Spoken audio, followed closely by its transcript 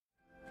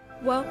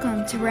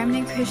Welcome to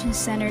Remnant Christian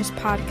Center's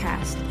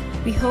podcast.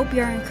 We hope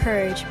you're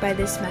encouraged by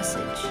this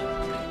message.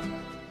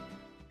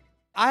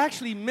 I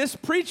actually miss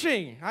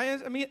preaching. I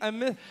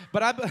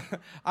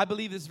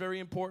believe it's very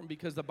important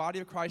because the body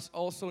of Christ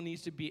also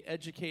needs to be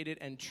educated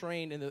and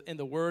trained in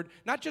the word,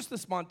 not just the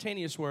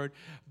spontaneous word,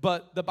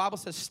 but the Bible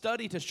says,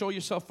 study to show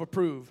yourself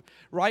approved,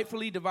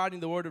 rightfully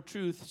dividing the word of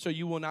truth so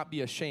you will not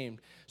be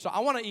ashamed. So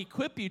I want to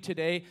equip you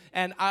today,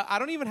 and I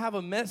don't even have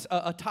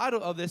a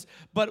title of this,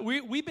 but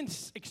we've been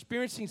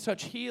experiencing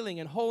such healing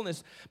and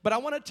wholeness. But I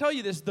want to tell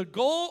you this, the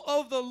goal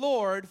of the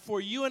Lord for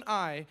you and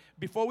I,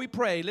 before we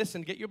pray,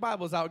 listen, get your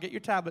Bibles out, get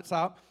your tablets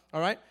out, all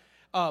right?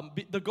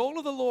 The goal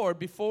of the Lord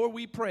before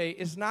we pray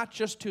is not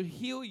just to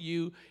heal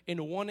you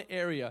in one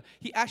area.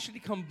 He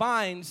actually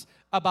combines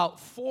about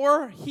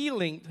 4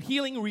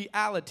 healing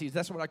realities.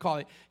 That's what I call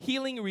it.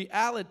 Healing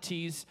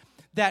realities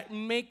that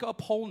make up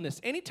wholeness.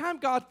 Anytime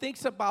God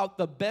thinks about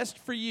the best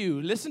for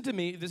you, listen to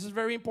me, this is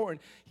very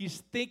important.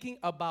 He's thinking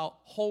about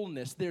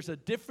wholeness. There's a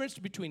difference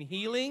between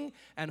healing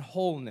and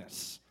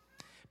wholeness.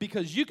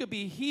 Because you could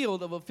be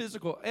healed of a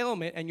physical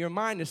ailment and your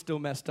mind is still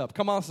messed up.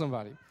 Come on,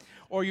 somebody.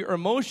 Or your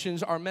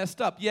emotions are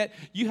messed up, yet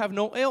you have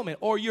no ailment.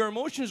 Or your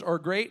emotions are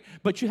great,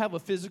 but you have a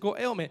physical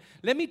ailment.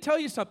 Let me tell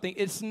you something.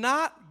 It's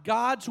not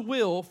God's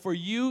will for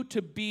you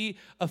to be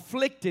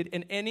afflicted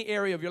in any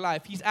area of your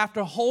life. He's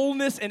after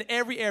wholeness in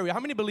every area.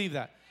 How many believe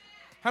that?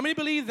 How many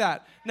believe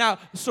that? Now,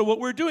 so what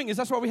we're doing is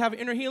that's why we have an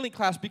inner healing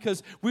class,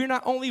 because we're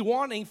not only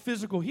wanting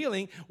physical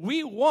healing,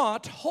 we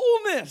want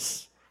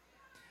wholeness.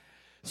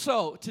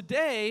 So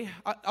today,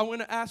 I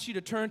want to ask you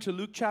to turn to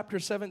Luke chapter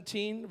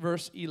 17,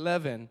 verse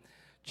 11.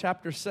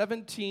 Chapter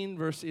 17,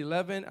 verse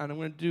 11, and I'm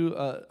going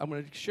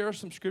to share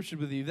some scriptures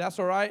with you. That's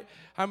all right?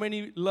 How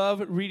many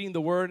love reading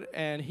the Word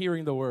and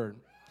hearing the Word?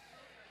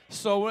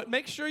 So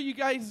make sure you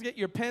guys get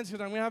your pens,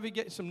 because I'm going to have you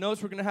get some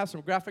notes. We're going to have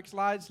some graphic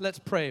slides. Let's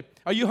pray.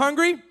 Are you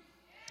hungry?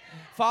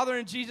 Father,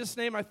 in Jesus'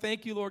 name, I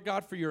thank you, Lord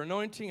God, for your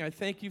anointing. I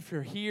thank you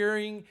for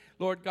hearing,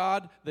 Lord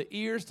God, the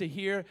ears to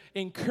hear.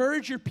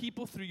 Encourage your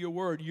people through your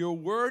word. Your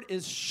word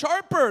is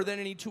sharper than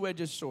any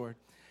two-edged sword.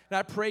 And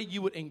I pray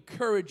you would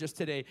encourage us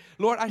today.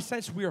 Lord, I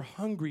sense we are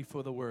hungry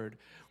for the word.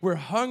 We're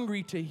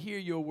hungry to hear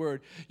your word.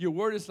 Your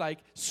word is like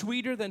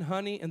sweeter than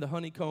honey in the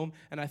honeycomb.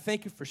 And I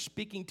thank you for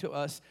speaking to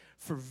us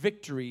for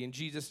victory in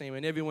Jesus' name.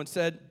 And everyone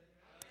said,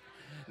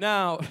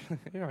 now,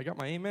 here I got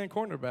my amen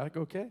cornerback,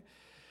 okay.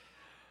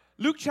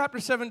 Luke chapter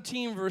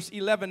 17, verse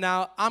 11.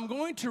 Now, I'm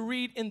going to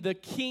read in the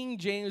King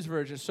James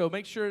Version. So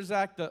make sure,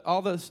 Zach, that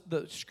all the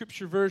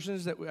scripture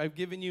versions that I've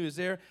given you is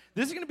there.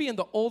 This is going to be in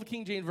the Old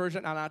King James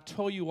Version, and I'll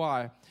tell you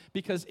why.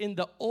 Because in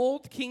the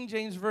Old King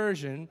James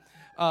Version,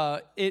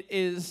 it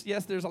is,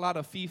 yes, there's a lot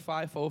of fee,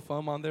 fi, fo,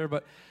 fum on there,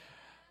 but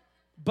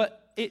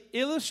it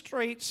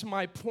illustrates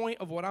my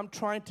point of what I'm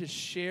trying to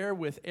share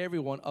with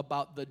everyone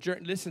about the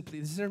journey. Listen,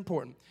 please, this is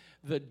important.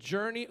 The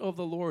journey of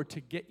the Lord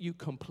to get you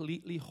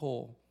completely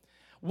whole.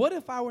 What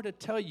if I were to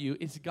tell you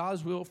it's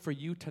God's will for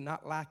you to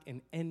not lack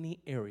in any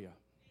area?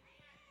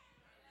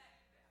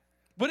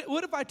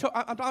 What if I'm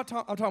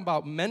talking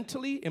about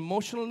mentally,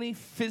 emotionally,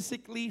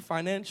 physically,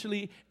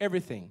 financially,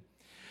 everything.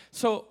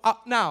 So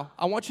now,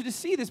 I want you to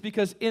see this,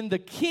 because in the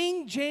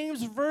King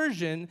James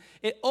Version,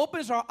 it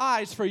opens our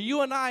eyes for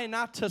you and I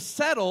not to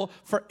settle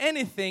for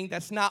anything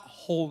that's not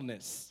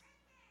wholeness.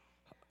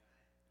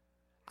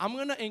 I'm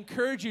going to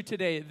encourage you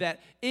today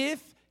that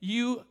if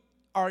you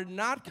are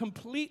not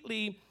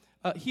completely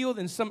healed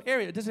in some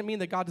area, it doesn't mean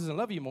that God doesn't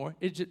love you more.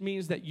 It just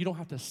means that you don't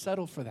have to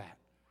settle for that.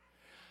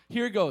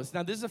 Here it goes.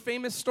 Now, this is a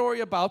famous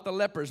story about the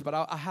lepers, but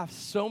I have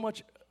so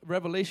much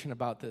revelation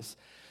about this.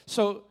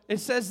 So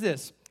it says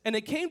this, and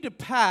it came to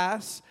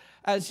pass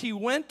as he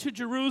went to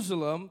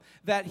Jerusalem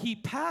that he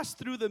passed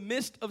through the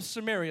midst of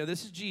Samaria.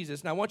 This is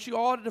Jesus. Now, I want you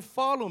all to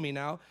follow me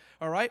now,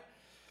 all right?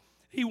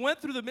 He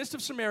went through the midst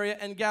of Samaria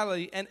and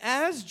Galilee, and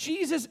as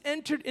Jesus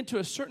entered into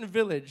a certain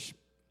village,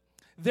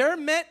 there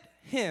met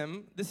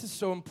him, this is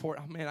so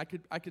important. Oh, man, I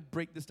could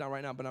break this down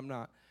right now, but I'm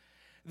not.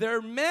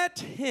 There met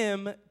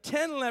him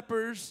 10 men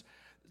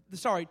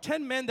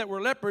that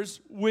were lepers,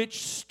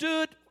 which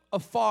stood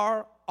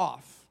afar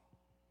off.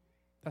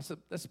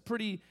 That's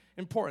pretty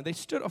important. They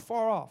stood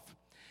afar off.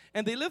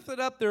 And they lifted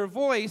up their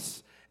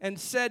voice and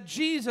said,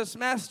 Jesus,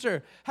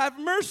 Master, have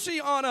mercy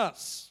on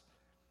us.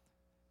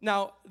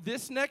 Now,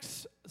 this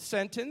next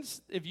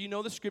sentence, if you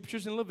know the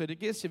scriptures in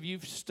Leviticus, if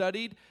you've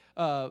studied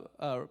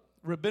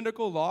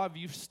rabbinical law, if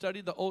you've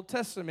studied the Old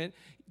Testament,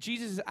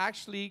 Jesus is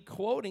actually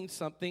quoting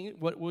something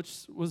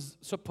which was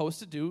supposed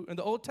to do in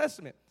the Old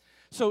Testament.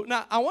 So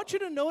now I want you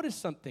to notice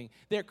something.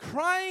 They're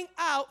crying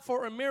out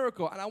for a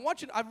miracle. And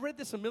I've read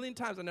this a million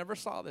times. I never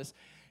saw this.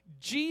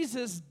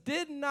 Jesus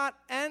did not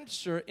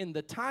answer in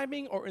the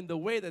timing or in the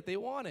way that they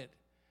wanted.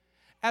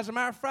 As a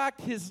matter of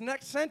fact, his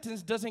next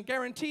sentence doesn't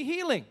guarantee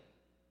healing.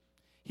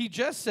 He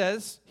just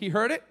says, he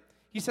heard it.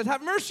 He said,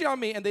 have mercy on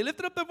me. And they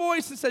lifted up their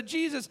voice and said,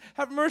 Jesus,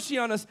 have mercy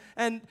on us.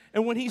 And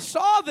when Jesus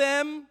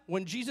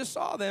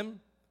saw them,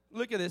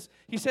 look at this.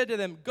 He said to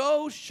them,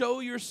 go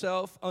show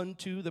yourself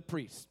unto the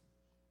priest.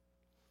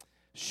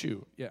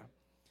 Yeah.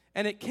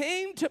 And it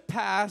came to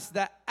pass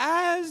that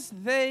as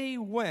they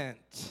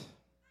went,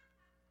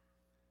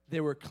 they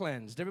were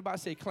cleansed. Everybody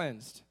say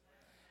cleansed.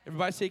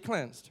 Everybody say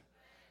cleansed.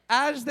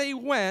 As they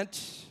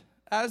went,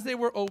 as they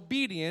were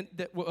obedient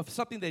of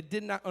something they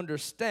did not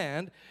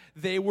understand,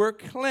 they were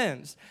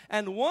cleansed.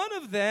 And one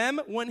of them,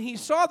 when he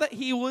saw that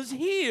he was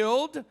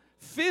healed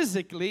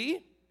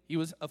physically, he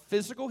was a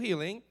physical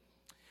healing,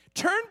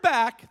 turned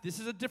back, this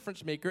is a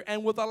difference maker,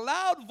 and with a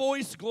loud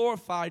voice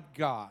glorified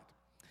God.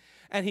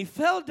 And he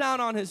fell down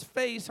on his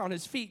face, on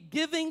his feet,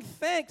 giving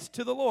thanks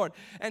to the Lord.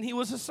 And he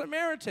was a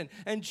Samaritan.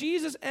 And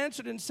Jesus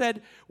answered and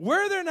said,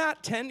 were there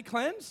not 10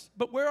 cleansed?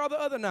 But where are the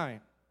other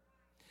 9?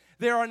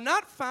 There are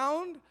not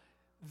found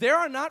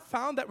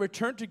that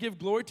return to give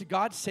glory to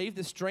God, save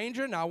the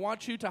stranger. Now I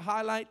want you to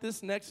highlight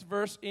this next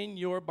verse in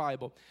your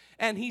Bible.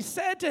 And he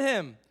said to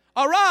him,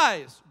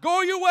 arise,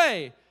 go your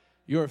way.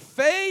 Your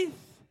faith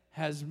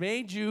has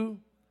made you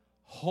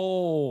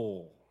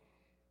whole.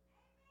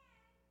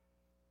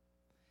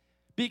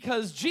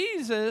 Because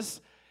Jesus,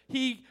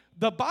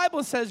 the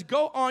Bible says,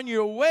 go on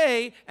your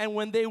way, and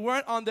when they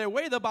weren't on their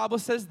way, the Bible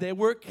says they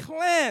were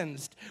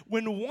cleansed.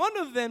 When one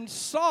of them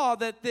saw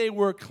that they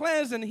were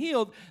cleansed and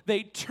healed,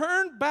 they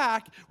turned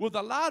back with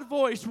a loud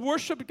voice,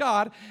 worshiped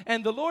God,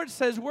 and the Lord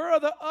says, where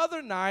are the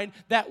other 9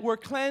 that were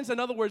cleansed? In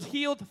other words,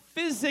 healed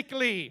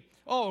physically.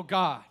 Oh,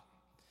 God.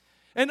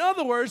 In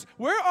other words,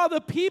 where are the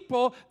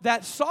people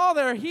that saw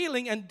their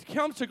healing and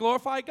come to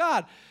glorify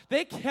God?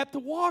 They kept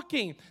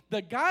walking.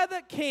 The guy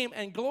that came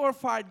and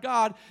glorified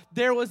God,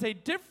 there was a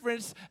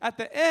difference at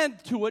the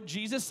end to what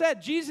Jesus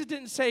said. Jesus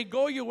didn't say,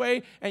 go your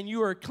way and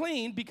you are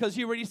clean, because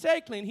he already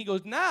said clean. He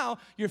goes, now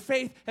your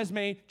faith has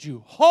made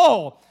you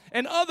whole.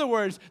 In other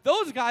words,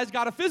 those guys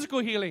got a physical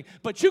healing,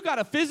 but you got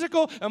a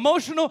physical,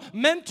 emotional,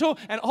 mental,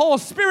 and whole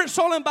spirit,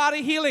 soul, and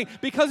body healing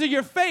because of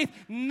your faith.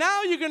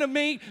 Now you're going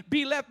to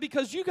be left,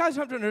 because you guys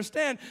have to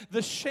understand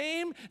the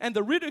shame and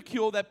the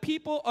ridicule that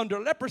people under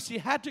leprosy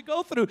had to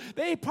go through.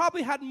 They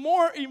probably had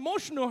more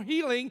emotional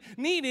healing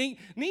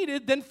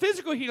needed than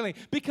physical healing,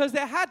 because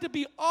they had to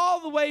be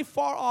all the way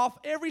far off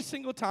every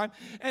single time.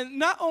 And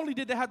not only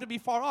did they have to be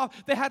far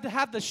off, they had to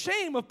have the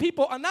shame of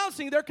people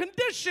announcing their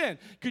condition.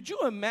 Could you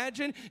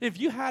imagine if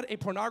you had a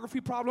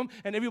pornography problem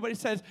and everybody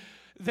says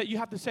that you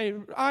have to say,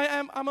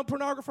 I'm a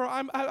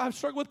pornographer, I've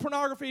struggled with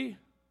pornography?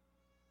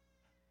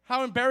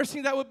 How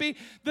embarrassing that would be.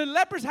 The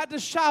lepers had to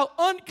shout,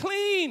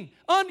 unclean,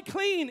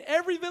 unclean,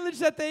 every village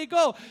that they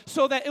go,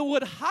 so that it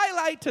would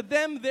highlight to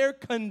them their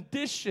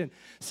condition.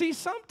 See,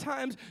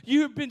 sometimes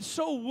you've been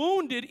so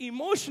wounded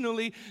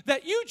emotionally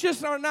that you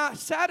just are not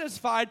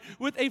satisfied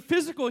with a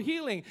physical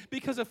healing,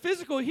 because a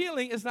physical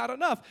healing is not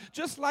enough.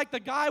 Just like the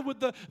guy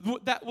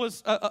that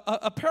was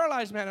a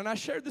paralyzed man, and I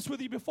shared this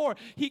with you before.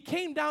 He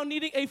came down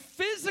needing a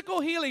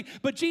physical healing,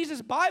 but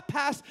Jesus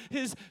bypassed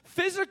his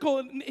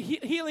physical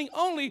healing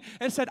only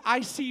and said,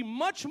 I see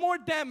much more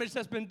damage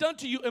that's been done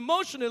to you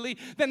emotionally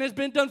than has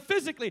been done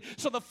physically.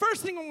 So the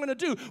first thing I'm going to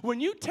do, when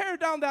you tear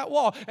down that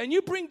wall and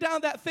you bring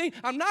down that thing,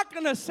 I'm not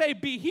going to say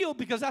be healed,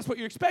 because that's what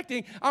you're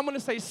expecting. I'm going to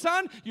say,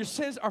 son, your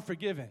sins are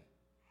forgiven.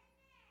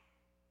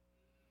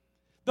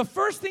 The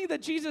first thing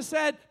that Jesus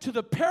said to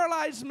the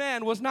paralyzed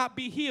man was not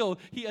be healed.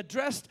 He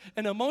addressed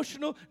an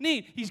emotional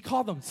need. He's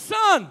called them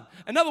son.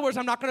 In other words,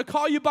 I'm not going to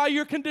call you by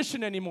your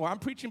condition anymore. I'm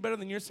preaching better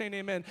than you're saying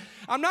amen.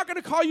 I'm not going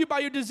to call you by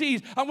your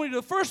disease. I'm going to be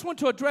the first one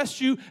to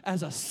address you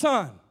as a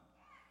son.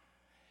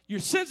 Your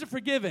sins are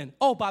forgiven.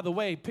 Oh, by the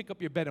way, pick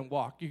up your bed and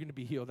walk. You're going to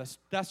be healed.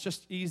 That's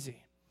just easy.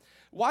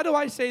 Why do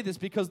I say this?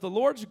 Because the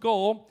Lord's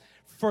goal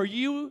for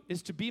you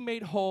is to be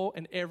made whole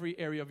in every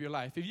area of your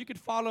life. If you could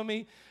follow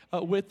me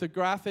with the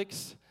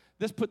graphics.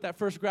 Let's put that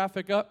first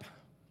graphic up.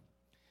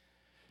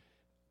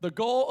 The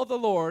goal of the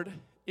Lord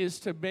is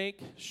to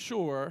make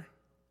sure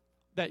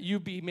that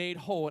you be made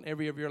whole in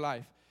every area of your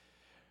life.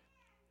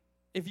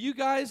 If you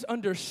guys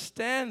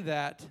understand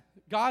that,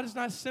 God is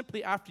not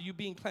simply after you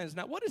being cleansed.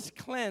 Now, what is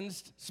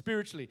cleansed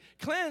spiritually?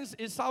 Cleansed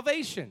is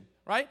salvation,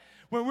 right?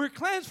 When we're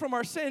cleansed from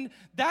our sin,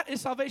 that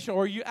is salvation.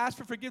 Or you ask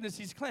for forgiveness,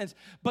 he's cleansed.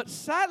 But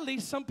sadly,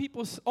 some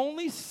people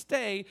only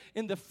stay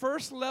in the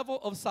first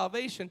level of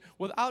salvation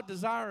without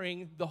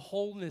desiring the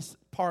wholeness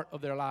part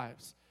of their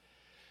lives.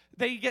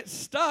 They get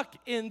stuck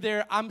in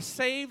their, I'm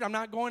saved, I'm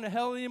not going to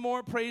hell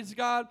anymore, praise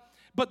God.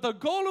 But the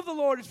goal of the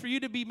Lord is for you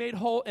to be made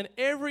whole in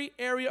every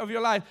area of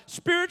your life.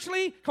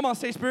 Spiritually, come on,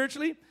 say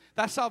spiritually.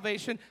 That's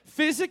salvation.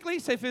 Physically,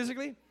 say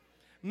physically.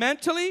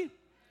 Mentally,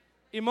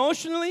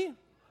 emotionally,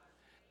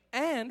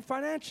 and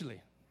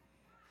financially.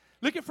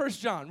 Look at 1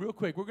 John real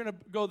quick. We're going to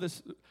go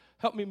this.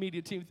 Help me,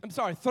 media team. I'm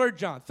sorry, 3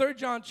 John. 3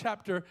 John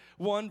chapter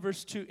 1,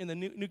 verse 2 in the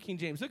New King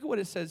James. Look at what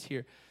it says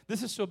here.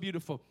 This is so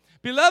beautiful.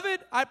 Beloved,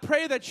 I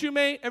pray that you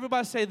may,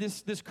 everybody say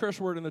this curse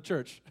word in the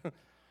church.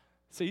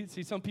 See,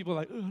 some people are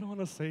like, oh, I don't want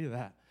to say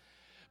that.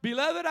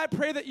 Beloved, I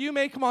pray that you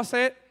may, come on,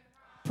 say it.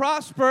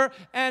 Prosper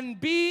and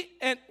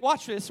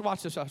watch this.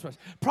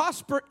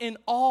 Prosper in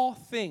all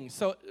things.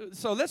 So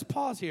let's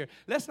pause here.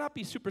 Let's not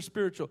be super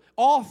spiritual.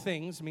 All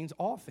things means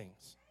all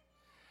things.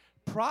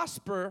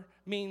 Prosper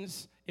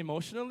means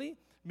emotionally,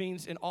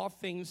 means in all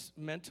things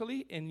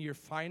mentally, in your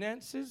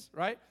finances,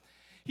 right?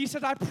 He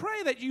said, I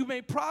pray that you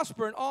may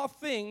prosper in all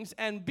things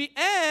and be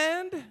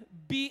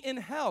in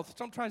health.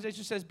 Some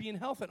translation says be in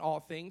health in all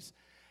things.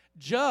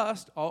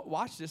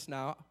 Watch this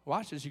now.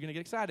 Watch this. You're going to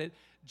get excited.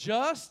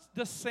 Just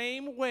the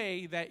same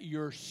way that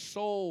your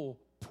soul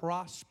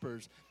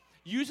prospers.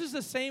 Uses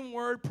the same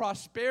word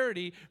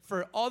prosperity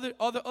for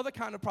other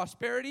kind of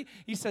prosperity.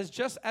 He says,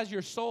 just as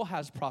your soul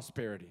has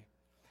prosperity.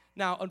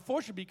 Now,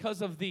 unfortunately,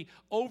 because of the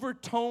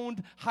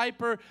overtoned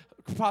hyper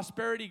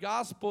prosperity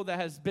gospel that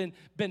has been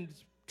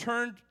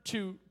turned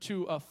to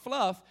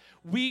fluff,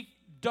 we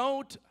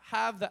don't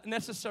have the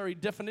necessary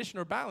definition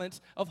or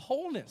balance of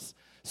wholeness.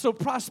 So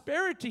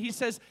prosperity, he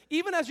says,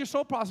 even as your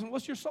soul prospers,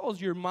 what's your soul? It's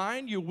your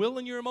mind, your will,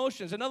 and your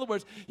emotions. In other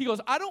words, he goes,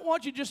 I don't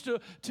want you just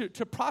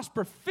to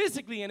prosper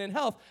physically and in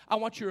health. I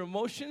want your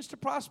emotions to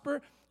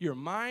prosper, your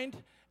mind,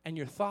 and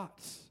your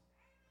thoughts.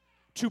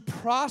 To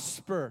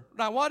prosper.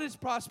 Now, what is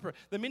prosper?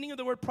 The meaning of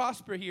the word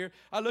prosper here,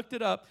 I looked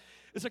it up.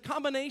 It's a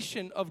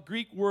combination of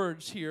Greek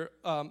words here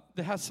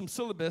that has some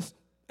syllabus,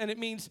 and it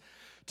means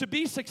to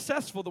be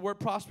successful, the word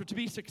prosper, to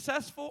be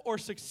successful or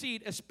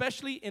succeed,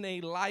 especially in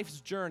a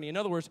life's journey. In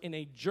other words, in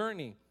a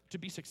journey, to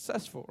be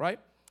successful, right?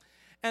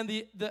 And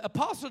the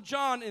Apostle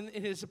John in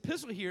his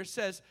epistle here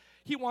says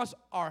he wants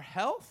our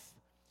health,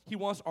 he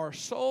wants our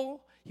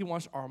soul, he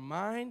wants our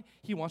mind,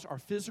 he wants our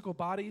physical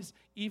bodies,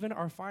 even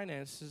our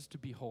finances to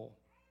be whole.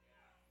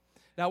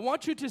 Now, I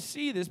want you to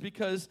see this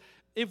because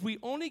if we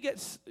only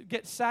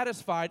get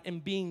satisfied in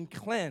being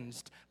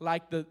cleansed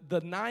like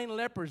the 9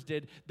 lepers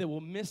did, they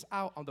will miss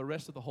out on the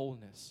rest of the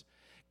wholeness.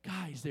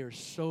 Guys, there's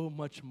so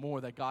much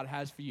more that God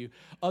has for you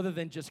other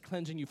than just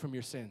cleansing you from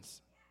your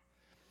sins.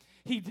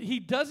 He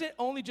doesn't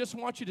only just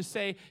want you to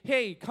say,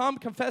 hey, come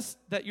confess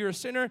that you're a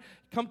sinner,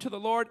 come to the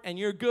Lord, and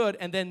you're good,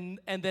 and then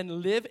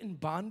live in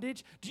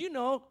bondage. Do you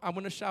know, I'm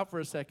going to shout for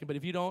a second, but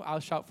if you don't, I'll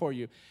shout for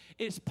you.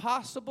 It's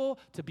possible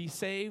to be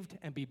saved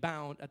and be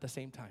bound at the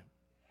same time.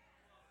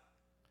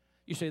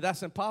 You say,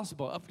 that's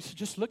impossible.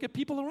 Just look at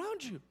people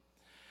around you.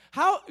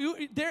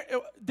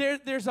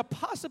 There's a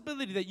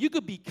possibility that you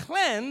could be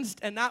cleansed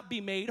and not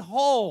be made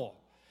whole.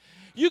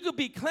 You could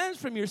be cleansed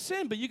from your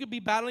sin, but you could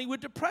be battling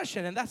with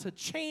depression, and that's a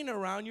chain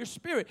around your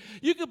spirit.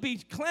 You could be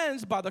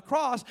cleansed by the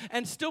cross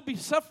and still be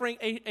suffering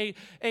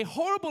a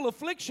horrible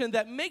affliction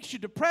that makes you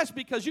depressed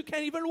because you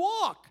can't even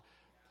walk.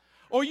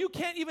 Or you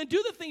can't even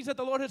do the things that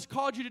the Lord has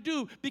called you to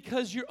do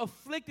because you're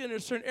afflicted in a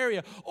certain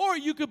area. Or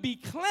you could be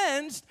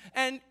cleansed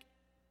and,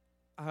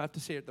 I have to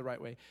say it the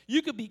right way,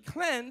 you could be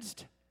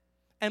cleansed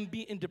and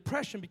be in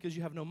depression because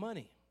you have no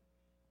money.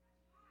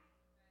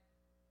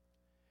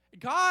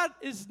 God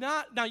is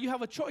not, now you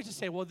have a choice to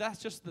say, well, that's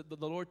just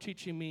the Lord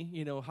teaching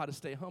me, how to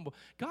stay humble.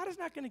 God is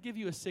not going to give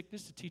you a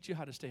sickness to teach you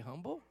how to stay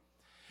humble.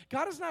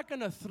 God is not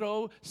going to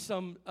throw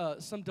some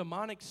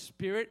demonic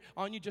spirit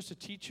on you just to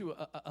teach you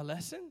a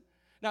lesson.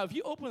 Now, if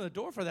you open the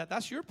door for that,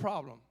 that's your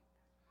problem.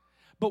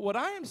 But what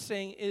I am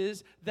saying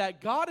is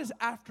that God is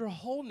after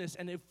wholeness,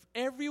 and if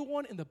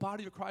everyone in the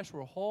body of Christ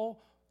were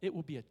whole, it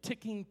will be a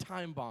ticking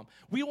time bomb.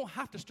 We won't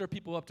have to stir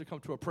people up to come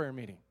to a prayer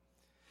meeting.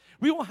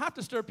 We won't have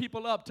to stir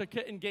people up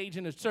to engage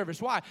in a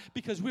service. Why?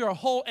 Because we are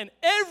whole in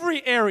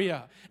every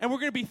area. And we're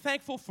going to be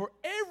thankful for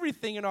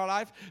everything in our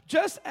life,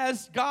 just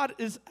as God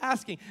is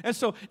asking. And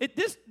so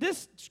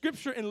this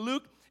scripture in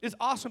Luke is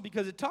awesome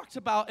because it talks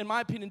about, in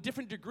my opinion,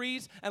 different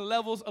degrees and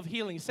levels of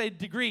healing. Say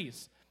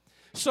degrees.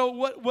 So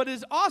what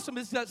is awesome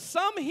is that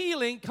some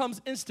healing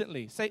comes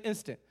instantly. Say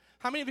instant.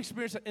 How many have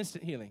experienced an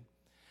instant healing?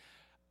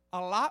 A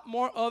lot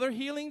more other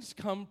healings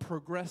come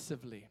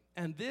progressively.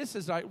 And this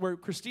is like where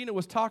Christina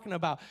was talking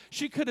about.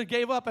 She could have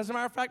gave up. As a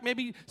matter of fact,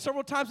 maybe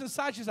several times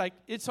inside, she's like,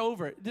 it's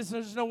over.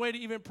 There's no way to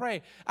even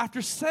pray.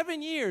 After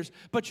 7 years.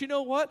 But you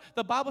know what?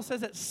 The Bible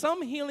says that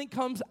some healing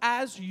comes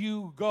as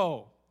you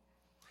go.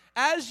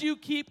 As you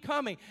keep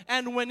coming.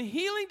 And when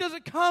healing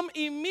doesn't come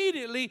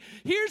immediately,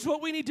 here's what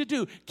we need to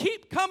do.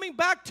 Keep coming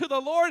back to the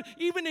Lord,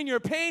 even in your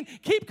pain.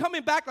 Keep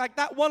coming back like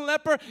that one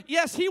leper.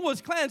 Yes, he was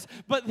cleansed,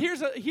 but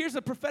here's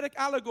a prophetic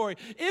allegory.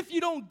 If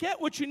you don't get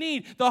what you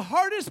need, the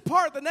hardest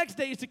part the next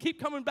day is to keep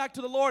coming back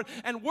to the Lord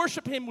and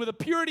worship him with a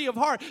purity of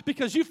heart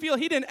because you feel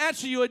he didn't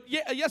answer you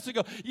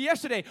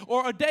yesterday,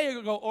 or a day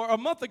ago, or a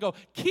month ago.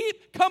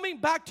 Keep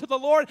coming back to the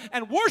Lord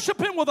and worship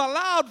him with a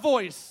loud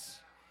voice.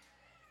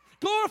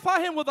 Glorify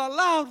him with a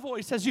loud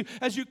voice as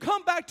you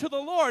come back to the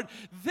Lord.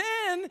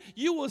 Then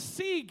you will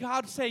see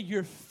God say,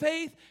 your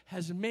faith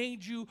has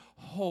made you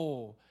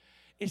whole.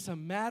 It's a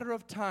matter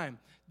of time.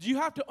 Do you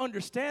have to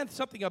understand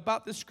something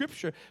about this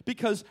scripture?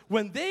 Because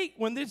when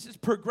this is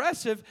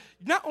progressive,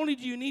 not only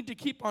do you need to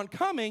keep on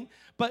coming,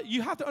 but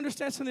you have to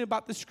understand something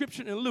about the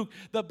scripture in Luke.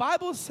 The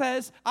Bible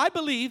says, I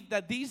believe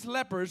that these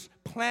lepers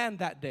planned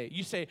that day.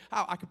 You say,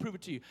 how? I can prove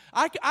it to you.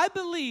 I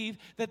believe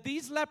that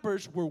these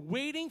lepers were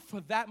waiting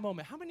for that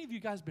moment. How many of you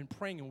guys have been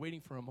praying and waiting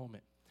for a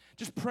moment?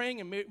 just praying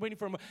and waiting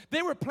for him.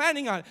 They were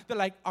planning on it. They're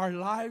like, our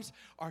lives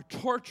are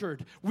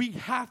tortured. We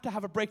have to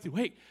have a breakthrough.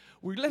 Wait,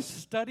 let's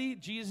study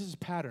Jesus'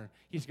 pattern.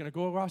 He's going to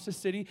go across the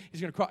city.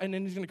 He's going to cross, and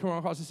then he's going to come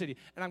across the city.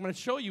 And I'm going to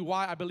show you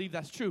why I believe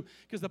that's true.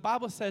 Because the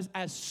Bible says,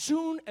 as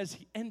soon as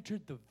he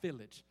entered the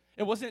village,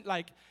 it wasn't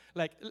like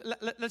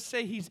let's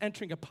say he's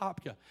entering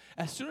Apopka.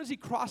 As soon as he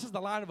crosses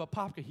the line of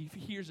Apopka, he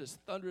hears this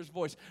thunderous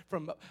voice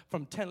from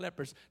 10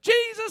 lepers.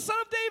 Jesus, son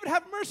of David,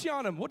 have mercy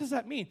on him. What does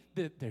that mean?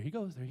 There he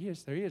goes. There he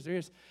is.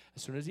 As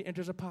soon as he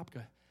enters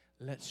Apopka,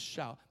 let's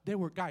shout. They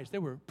were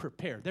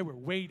prepared. They were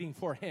waiting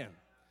for him.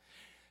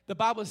 The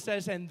Bible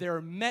says, and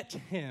there met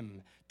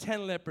him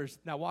 10 lepers.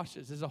 Now watch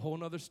this. This is a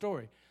whole other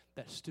story.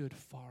 That stood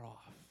far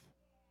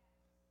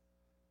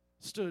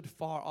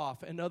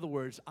off. In other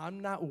words, I'm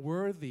not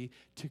worthy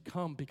to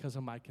come because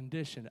of my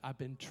condition. I've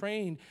been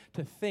trained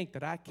to think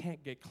that I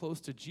can't get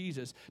close to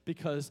Jesus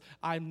because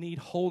I need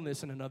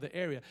wholeness in another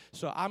area.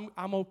 So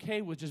I'm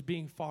okay with just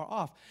being far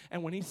off.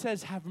 And when he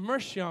says, have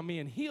mercy on me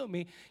and heal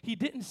me, he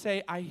didn't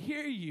say, I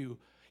hear you.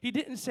 He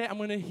didn't say, I'm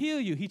going to heal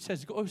you. He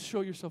says, go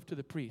show yourself to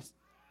the priest.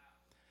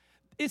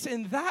 It's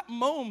in that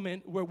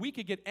moment where we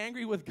could get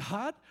angry with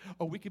God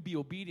or we could be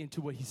obedient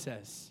to what he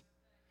says.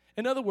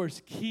 In other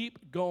words,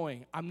 keep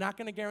going. I'm not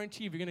going to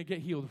guarantee if you're going to get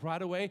healed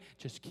right away.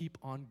 Just keep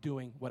on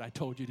doing what I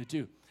told you to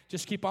do.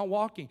 Just keep on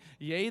walking.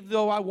 Yea,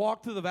 though I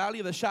walk through the valley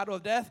of the shadow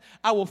of death,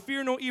 I will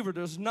fear no evil.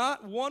 There's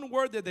not one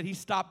word there that he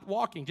stopped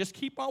walking. Just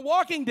keep on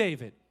walking,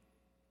 David.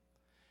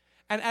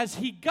 And as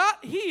he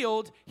got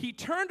healed, he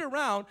turned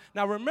around.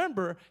 Now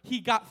remember, he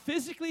got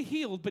physically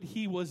healed, but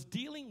he was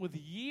dealing with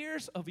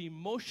years of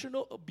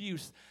emotional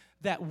abuse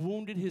that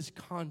wounded his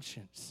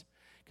conscience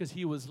because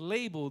he was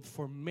labeled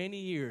for many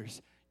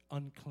years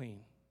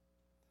unclean.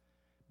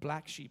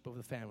 Black sheep of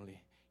the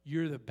family.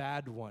 You're the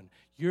bad one.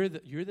 You're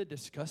the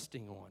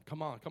disgusting one.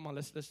 Come on.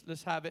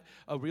 Let's have it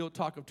a real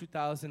talk of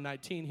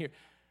 2019 here.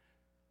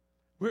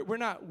 We're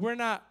not.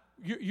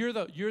 You're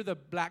the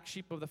black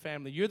sheep of the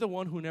family. You're the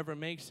one who never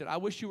makes it. I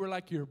wish you were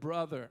like your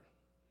brother.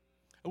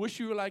 I wish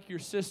you were like your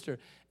sister.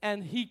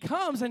 And he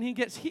comes and he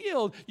gets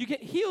healed. You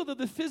get healed of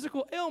the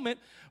physical ailment,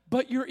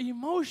 but your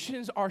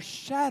emotions are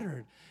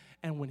shattered.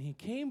 And when he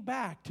came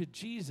back to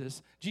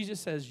Jesus, Jesus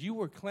says, you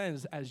were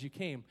cleansed as you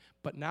came,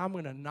 but now I'm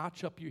going to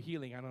notch up your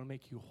healing. I'm going to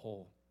make you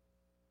whole.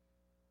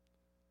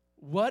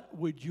 What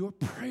would your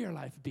prayer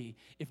life be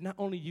if not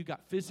only you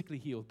got physically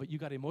healed, but you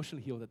got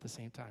emotionally healed at the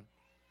same time?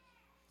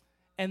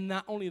 And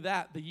not only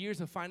that, the years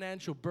of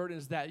financial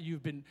burdens that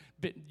you've been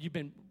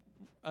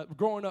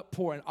growing up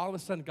poor, and all of a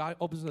sudden God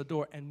opens the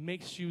door and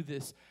makes you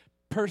this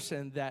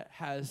person that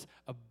has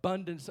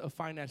abundance of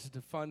finances to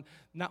fund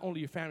not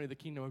only your family, the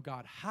kingdom of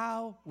God.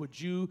 How would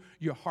your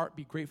heart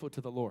be grateful to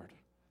the Lord?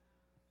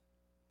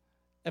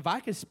 If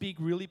I could speak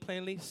really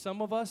plainly, some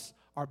of us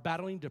are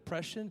battling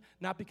depression,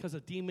 not because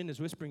a demon is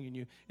whispering in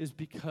you, is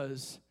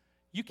because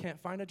you can't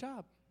find a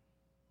job.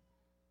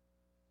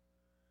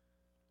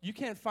 You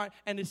can't find,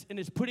 and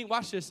it's putting,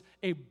 watch this,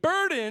 a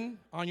burden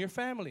on your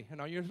family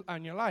and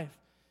on your life.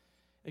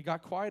 It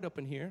got quiet up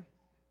in here.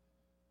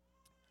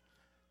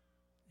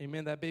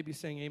 Amen. That baby's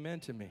saying amen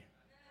to me.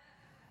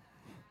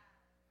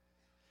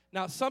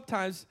 Now,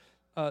 sometimes,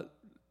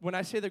 when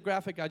I say the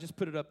graphic, I just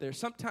put it up there.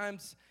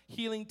 Sometimes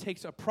healing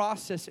takes a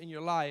process in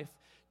your life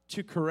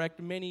to correct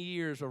many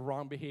years of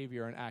wrong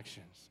behavior and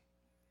actions.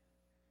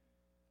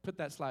 Put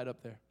that slide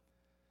up there.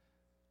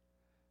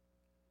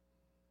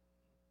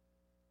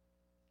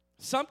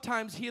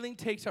 Sometimes healing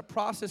takes a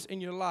process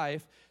in your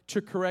life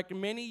to correct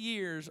many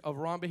years of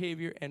wrong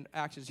behavior and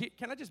actions.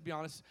 Can I just be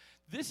honest?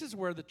 This is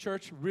where the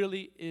church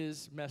really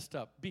is messed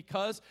up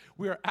because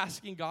we are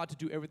asking God to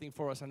do everything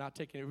for us and not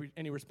taking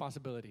any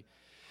responsibility.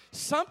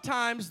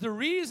 Sometimes the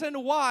reason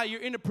why you're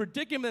in a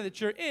predicament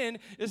that you're in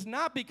is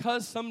not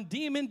because some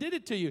demon did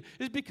it to you.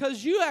 It's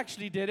because you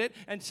actually did it,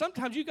 and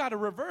sometimes you got to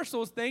reverse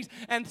those things,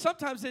 and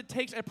sometimes it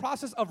takes a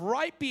process of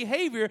right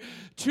behavior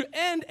to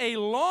end a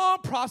long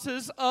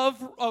process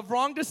of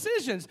wrong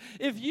decisions.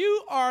 If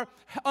you are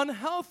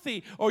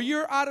unhealthy or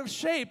you're out of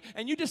shape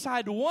and you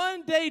decide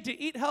one day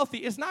to eat healthy,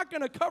 it's not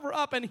going to cover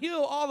up and heal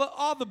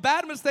all the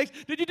bad mistakes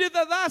that you did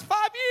the last 5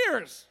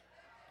 years.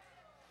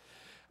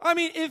 I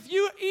mean, if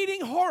you're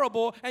eating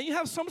horrible and you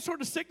have some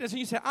sort of sickness and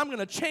you say, I'm going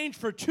to change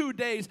for 2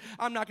 days,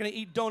 I'm not going to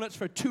eat donuts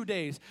for 2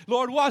 days.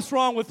 Lord, what's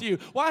wrong with you?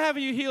 Why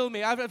haven't you healed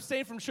me? I've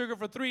abstained from sugar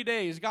for 3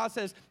 days. God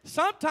says,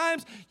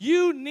 sometimes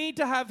you need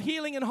to have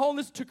healing and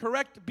wholeness to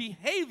correct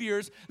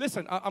behaviors.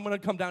 Listen, I'm going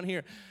to come down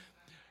here.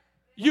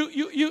 You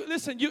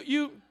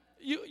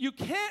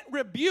can't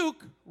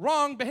rebuke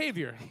wrong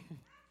behavior.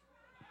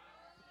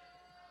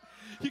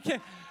 You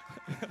can't.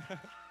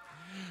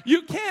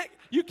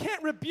 You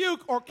can't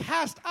rebuke or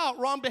cast out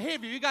wrong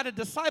behavior. You got to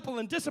disciple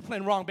and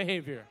discipline wrong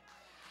behavior.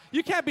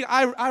 You can't be,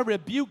 I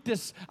rebuke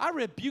this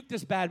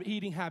bad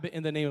eating habit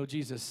in the name of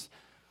Jesus.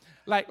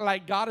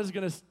 Like God is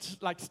going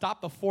to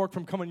stop the fork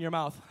from coming in your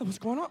mouth. What's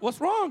going on?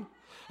 What's wrong?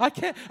 I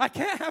can't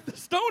have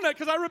this donut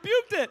because I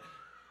rebuked it.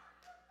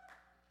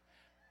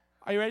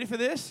 Are you ready for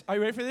this?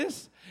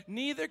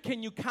 Neither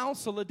can you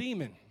counsel a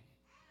demon.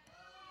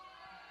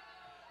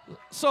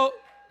 So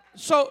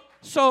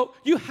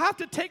you have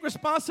to take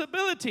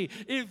responsibility.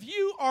 If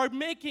you are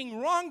making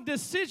wrong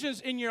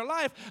decisions in your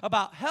life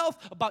about health,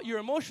 about your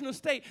emotional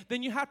state,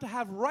 then you have to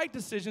have right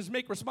decisions,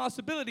 make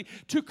responsibility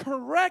to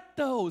correct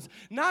those.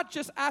 Not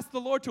just ask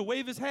the Lord to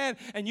wave his hand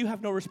and you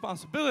have no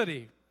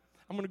responsibility.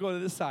 I'm going to go to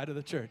this side of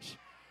the church.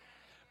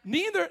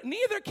 Neither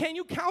can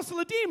you counsel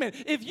a demon.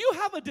 If you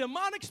have a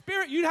demonic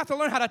spirit, you have to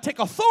learn how to take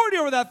authority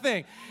over that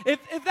thing.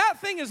 If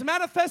that thing is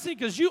manifesting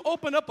because you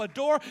open up a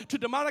door to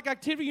demonic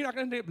activity, you're not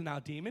going to, now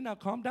demon, now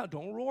calm down.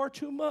 Don't roar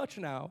too much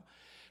now.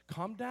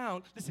 Calm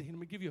down. Listen, let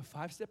me give you a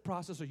 5-step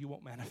process or you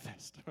won't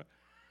manifest.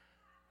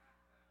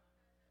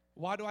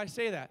 Why do I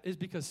say that? It's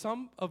because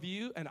some of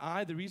you and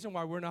I, the reason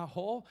why we're not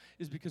whole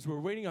is because we're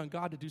waiting on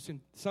God to do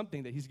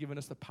something that he's given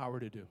us the power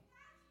to do.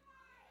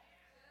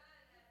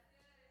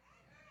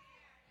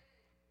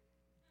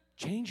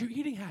 Change your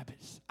eating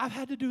habits. I've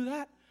had to do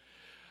that.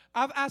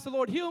 I've asked the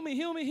Lord, heal me,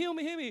 heal me, heal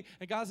me, heal me.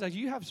 And God's like,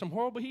 you have some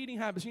horrible eating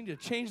habits. You need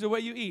to change the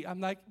way you eat.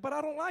 I'm like, but I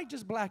don't like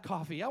just black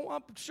coffee. I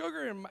want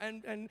sugar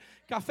and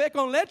café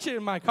con leche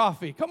in my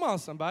coffee. Come on,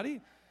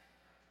 somebody.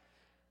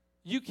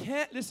 You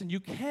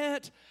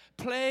can't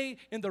play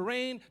in the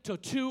rain till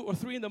 2 or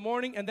 3 in the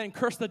morning and then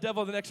curse the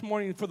devil the next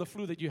morning for the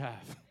flu that you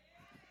have.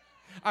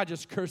 I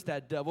just cursed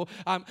that devil.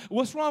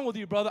 What's wrong with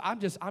you, brother? I'm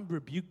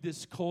rebuked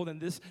this cold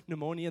and this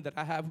pneumonia that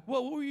I have.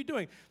 Well, what were you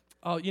doing?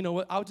 You know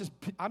what?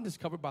 I'm just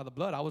covered by the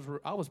blood.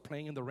 I was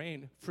playing in the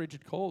rain,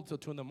 frigid cold till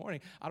 2 in the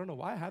morning. I don't know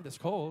why I have this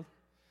cold.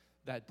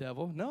 That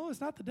devil. No, it's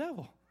not the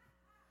devil.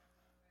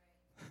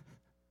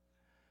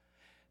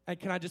 And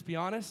can I just be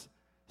honest?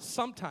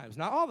 Sometimes,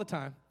 not all the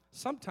time,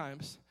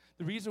 sometimes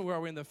the reason why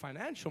we're in the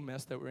financial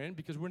mess that we're in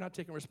because we're not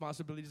taking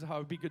responsibilities of how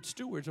to be good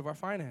stewards of our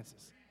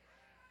finances.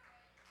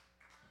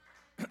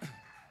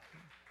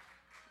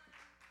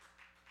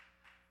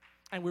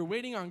 And we're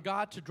waiting on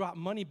God to drop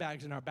money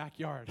bags in our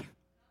backyard.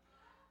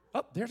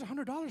 Oh, there's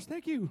 $100.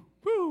 Thank you.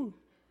 Woo.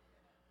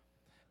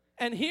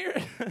 And here,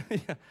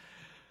 yeah,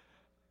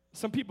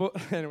 some people.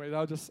 Anyway,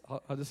 I'll just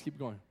keep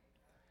going.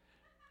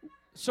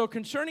 So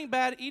concerning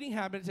bad eating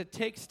habits, it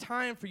takes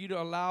time for you to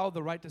allow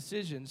the right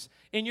decisions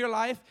in your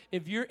life.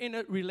 If you're in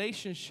a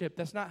relationship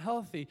that's not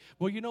healthy,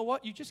 well, you know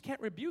what? You just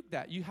can't rebuke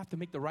that. You have to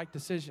make the right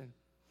decision.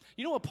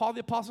 You know what Paul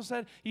the Apostle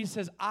said? He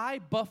says, I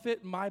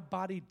buffet my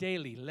body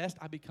daily, lest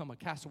I become a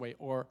castaway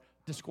or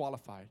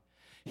disqualified.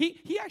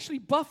 He actually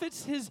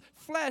buffets his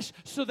flesh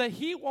so that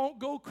he won't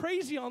go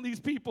crazy on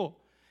these people.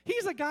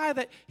 He's a guy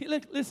that,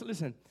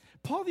 listen.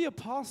 Paul the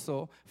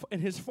Apostle, in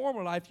his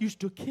former life, used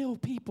to kill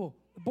people.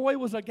 The boy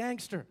was a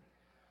gangster.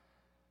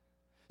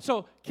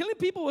 So killing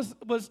people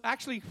was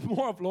actually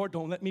more of, Lord,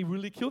 don't let me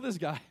really kill this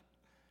guy.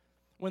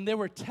 When they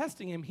were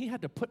testing him, he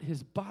had to put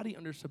his body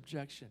under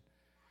subjection.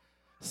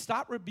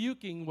 Stop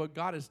rebuking what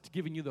God has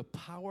given you the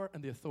power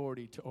and the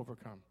authority to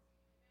overcome.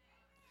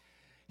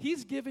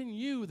 He's given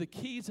you the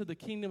keys of the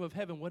kingdom of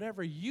heaven.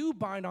 Whatever you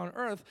bind on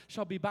earth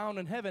shall be bound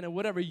in heaven, and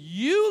whatever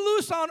you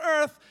loose on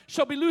earth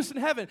shall be loosed in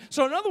heaven.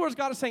 So in other words,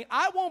 God is saying,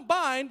 I won't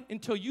bind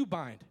until you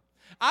bind.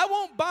 I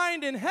won't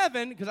bind in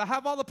heaven because I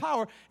have all the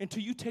power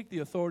until you take the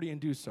authority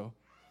and do so.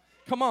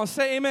 Come on,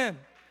 say amen.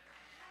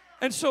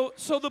 And so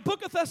the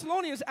book of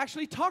Thessalonians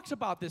actually talks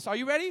about this. Are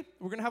you ready?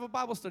 We're going to have a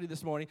Bible study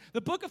this morning.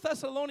 The book of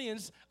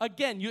Thessalonians,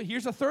 again,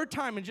 here's a third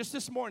time in just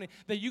this morning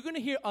that you're going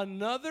to hear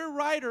another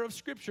writer of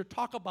Scripture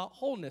talk about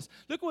wholeness.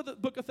 Look what the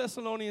book of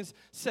Thessalonians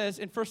says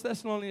in 1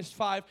 Thessalonians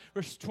 5,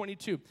 verse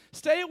 22.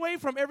 Stay away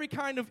from every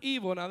kind of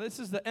evil. Now, this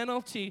is the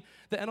NLT.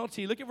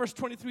 Look at verse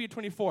 23 and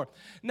 24.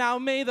 Now,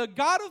 may the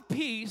God of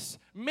peace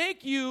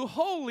make you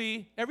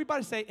holy.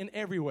 Everybody say, in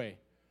every way.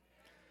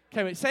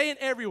 Okay, wait, say in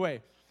every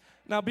way.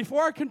 Now,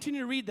 before I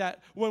continue to read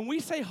that, when we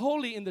say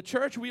holy in the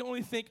church, we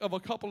only think of a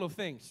couple of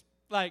things,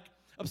 like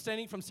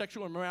abstaining from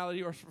sexual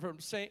immorality or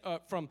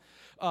from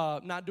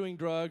not doing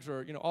drugs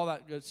or, all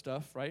that good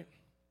stuff, right?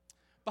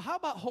 But how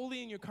about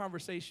holy in your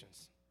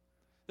conversations?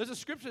 There's a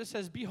scripture that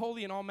says, be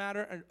holy in all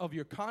matter of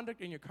your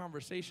conduct and your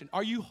conversation.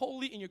 Are you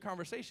holy in your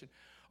conversation?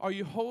 Are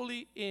you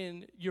holy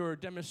in your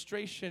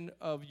demonstration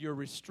of your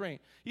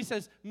restraint? He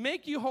says,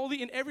 make you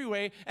holy in every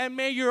way, and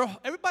may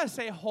everybody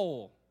say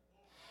whole.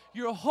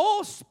 Your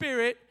whole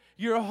spirit,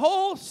 your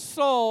whole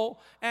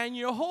soul, and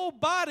your whole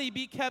body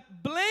be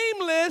kept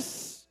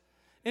blameless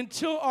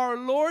until our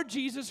Lord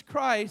Jesus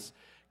Christ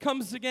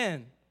comes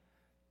again.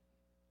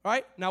 All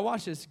right? Now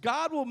watch this.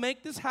 God will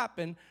make this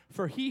happen,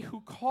 for he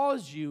who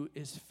calls you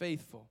is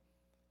faithful.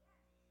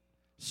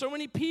 So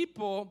many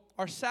people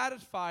are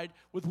satisfied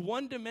with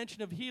one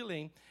dimension of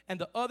healing, and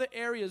the other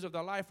areas of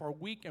their life are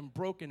weak and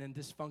broken and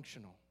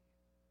dysfunctional.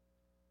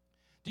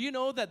 Do you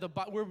know that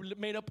we're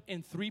made up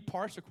in 3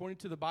 parts according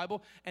to the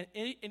Bible? And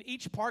in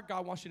each part,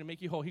 God wants you to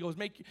make you whole. He goes,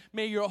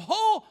 may your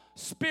whole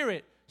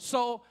spirit,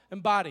 soul,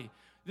 and body.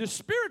 The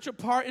spiritual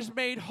part is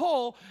made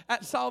whole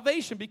at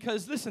salvation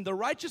because, listen, the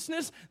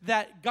righteousness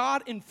that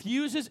God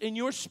infuses in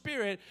your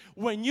spirit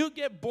when you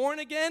get born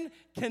again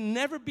can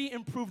never be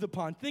improved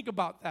upon. Think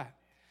about that.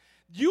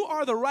 You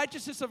are the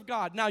righteousness of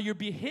God. Now, your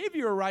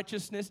behavioral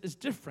righteousness is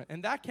different,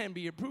 and that can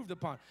be improved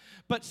upon.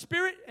 But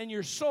spirit and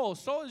your soul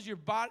is your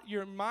body,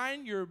 your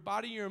mind, your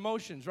body, your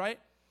emotions, right?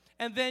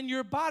 And then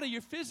your body,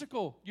 your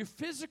physical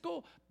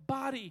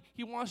body,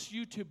 he wants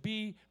you to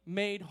be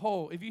made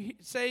whole. If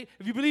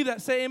you believe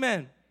that, say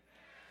amen.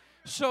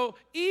 So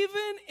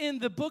even in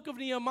the book of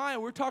Nehemiah,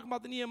 we're talking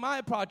about the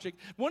Nehemiah project.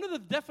 One of the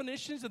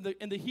definitions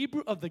in the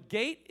Hebrew of the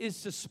gate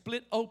is to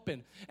split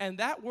open. And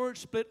that word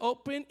split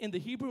open in the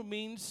Hebrew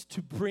means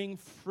to bring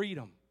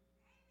freedom.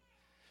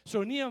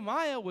 So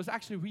Nehemiah was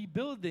actually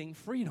rebuilding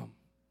freedom.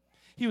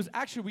 He was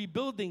actually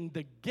rebuilding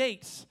the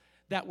gates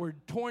that were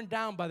torn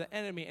down by the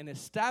enemy and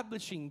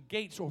establishing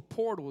gates or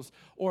portals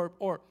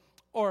or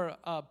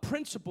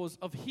principles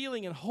of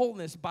healing and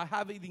wholeness by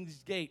having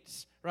these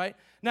gates, right?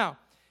 Now,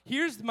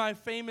 here's my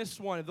famous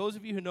one. Those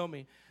of you who know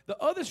me, the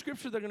other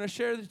scripture they're going to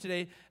share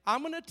today,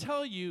 I'm going to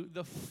tell you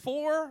the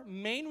 4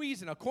 main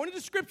reasons, according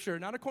to Scripture,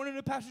 not according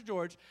to Pastor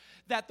George,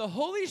 that the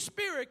Holy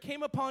Spirit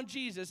came upon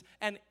Jesus,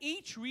 and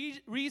each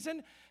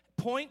reason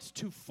points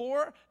to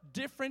 4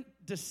 different,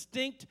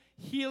 distinct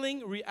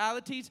healing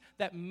realities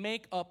that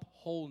make up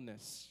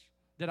wholeness.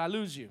 Did I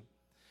lose you?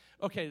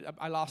 Okay,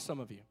 I lost some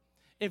of you.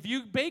 If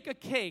you bake a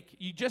cake,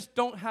 you just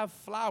don't have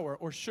flour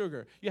or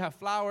sugar. You have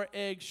flour,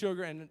 egg,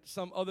 sugar, and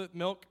some other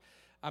milk.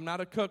 I'm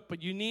not a cook,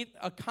 but you need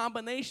a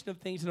combination of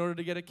things in order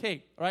to get a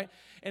cake, right?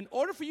 In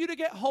order for you to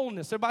get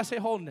wholeness, everybody say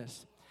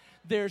wholeness.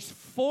 There's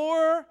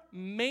 4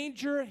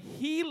 major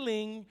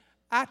healing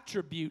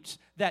attributes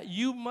that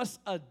you must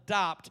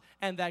adopt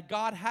and that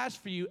God has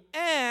for you,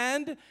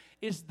 and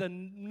is the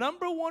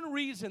number one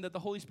reason that the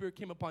Holy Spirit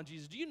came upon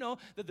Jesus. Do you know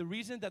that the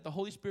reason that the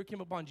Holy Spirit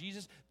came upon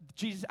Jesus,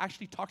 Jesus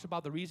actually talks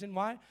about the reason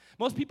why?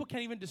 Most people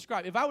can't even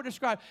describe. If I were to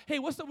describe, hey,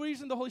 what's the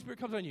reason the Holy Spirit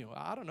comes on you?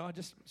 I don't know,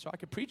 just so I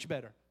could preach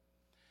better.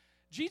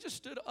 Jesus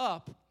stood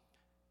up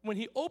when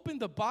he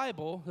opened the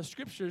Bible, the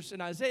scriptures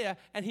in Isaiah,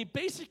 and he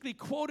basically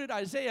quoted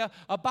Isaiah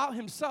about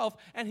himself,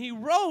 and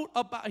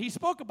he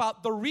spoke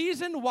about the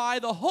reason why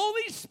the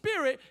Holy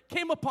Spirit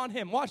came upon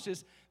him. Watch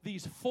this.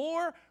 These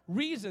 4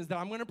 reasons that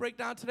I'm going to break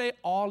down today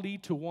all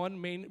lead to one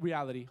main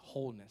reality,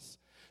 wholeness.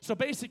 So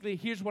basically,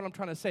 here's what I'm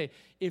trying to say.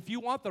 If you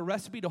want the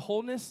recipe to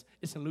wholeness,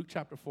 it's in Luke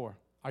chapter 4.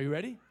 Are you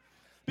ready?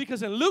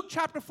 Because in Luke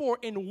chapter 4,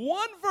 in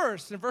one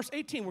verse, in verse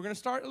 18, we're going to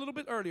start a little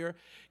bit earlier,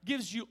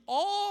 gives you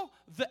all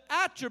the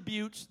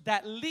attributes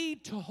that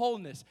lead to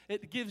wholeness.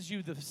 It gives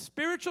you the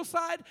spiritual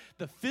side,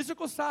 the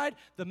physical side,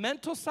 the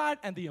mental side,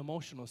 and the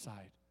emotional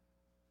side.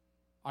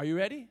 Are you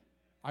ready?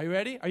 Are you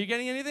ready? Are you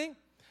getting anything?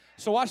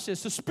 So watch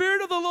this. The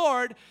Spirit of the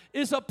Lord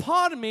is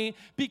upon me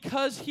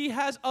because he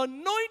has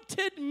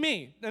anointed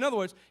me. In other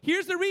words,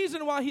 here's the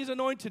reason why he's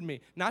anointed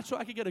me. Not so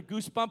I could get a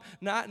goosebump,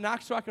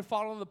 not so I could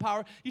follow in the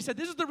power. He said,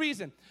 this is the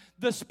reason.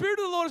 The Spirit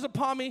of the Lord is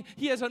upon me.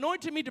 He has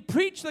anointed me to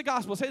preach the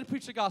gospel. Say to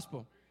preach the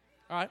gospel.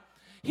 All right.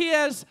 He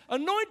has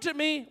anointed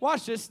me,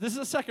 watch this. This is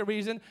the second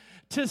reason.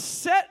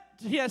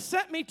 He has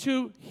sent me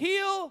to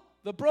heal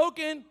the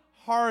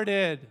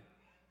brokenhearted.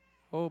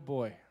 Oh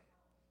boy.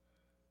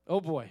 Oh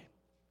boy.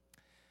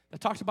 That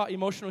talks about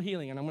emotional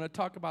healing, and I'm going to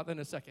talk about that in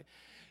a second.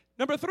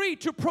 Number 3,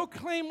 to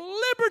proclaim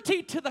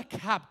liberty to the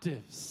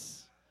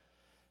captives.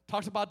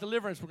 Talks about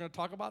deliverance. We're going to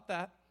talk about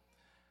that.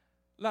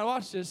 Now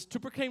watch this. To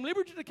proclaim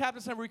liberty to the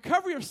captives and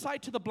recovery of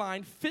sight to the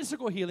blind,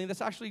 physical healing. That's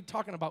actually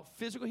talking about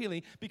physical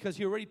healing because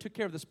he already took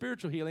care of the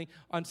spiritual healing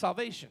on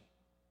salvation.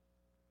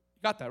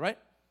 You got that, right?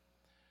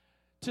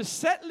 To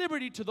set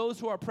liberty to those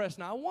who are oppressed.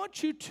 Now I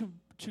want you to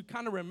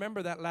kind of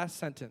remember that last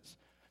sentence,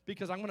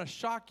 because I'm going to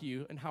shock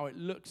you in how it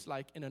looks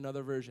like in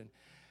another version.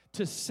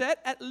 To set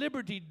at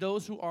liberty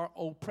those who are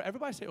oppressed.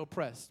 Everybody say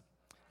oppressed.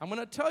 I'm going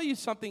to tell you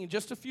something in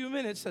just a few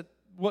minutes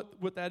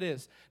what that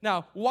is.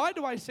 Now, why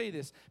do I say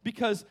this?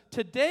 Because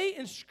today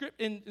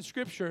in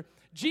Scripture,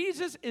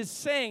 Jesus is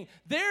saying,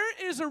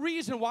 there is a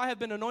reason why I have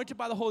been anointed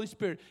by the Holy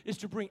Spirit, is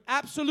to bring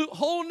absolute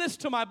wholeness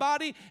to my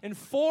body in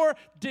 4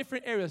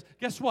 different areas.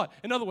 Guess what?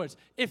 In other words,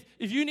 if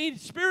you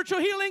need spiritual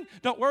healing,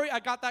 don't worry,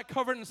 I got that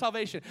covered in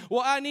salvation.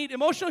 Well, I need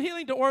emotional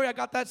healing, don't worry, I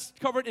got that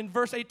covered in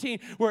verse 18,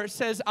 where it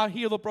says, I'll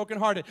heal the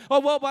brokenhearted. Oh,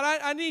 well,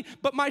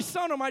 but my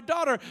son or my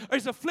daughter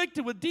is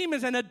afflicted with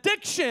demons and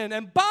addiction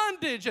and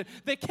bondage, and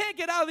they can't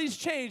get out of these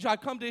chains. I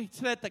come to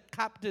set the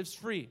captives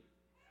free.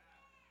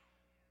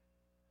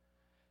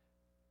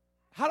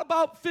 How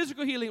about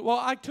physical healing? Well,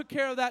 I took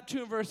care of that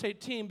too in verse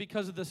 18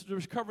 because of the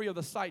recovery of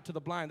the sight to the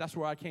blind. That's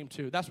where I came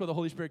to. That's where the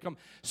Holy Spirit comes.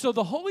 So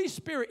the Holy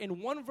Spirit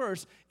in one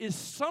verse is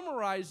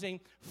summarizing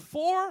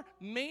 4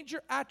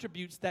 major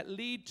attributes that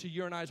lead to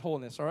your and I's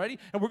wholeness, all righty?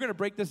 And we're going to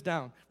break this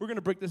down.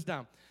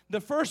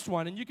 The first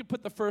one, and you can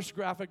put the first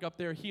graphic up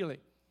there, healing,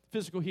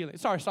 physical healing.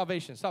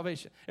 Salvation.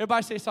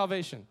 Everybody say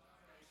salvation.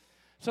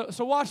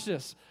 So watch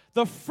this.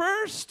 The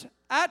first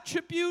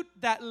attribute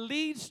that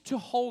leads to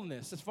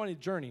wholeness. It's funny,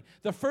 journey.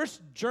 The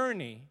first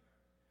journey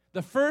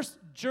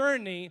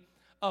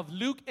of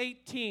Luke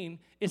 18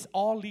 is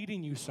all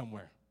leading you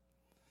somewhere.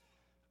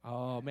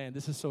 Oh, man,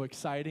 this is so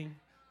exciting.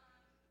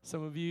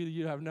 Some of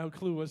you have no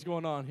clue what's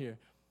going on here.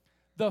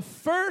 The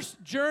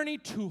first journey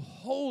to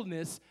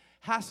wholeness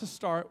has to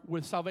start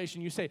with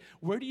salvation. You say,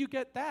 where do you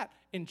get that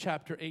in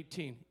chapter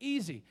 18?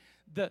 Easy.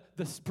 The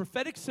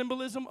prophetic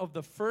symbolism of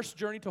the first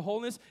journey to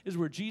holiness is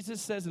where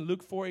Jesus says in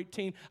Luke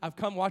 4:18, I've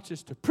come, watch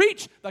this, to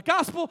preach the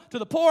gospel to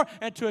the poor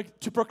and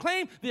to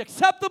proclaim the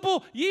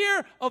acceptable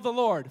year of the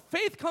Lord.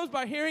 Faith comes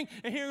by hearing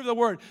and hearing of the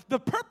word. The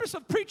purpose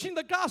of preaching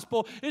the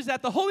gospel is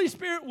that the Holy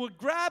Spirit will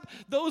grab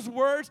those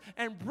words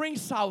and bring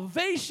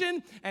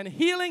salvation and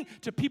healing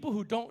to people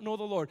who don't know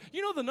the Lord.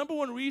 You know the number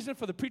one reason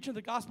for the preaching of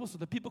the gospel is so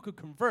that people could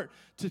convert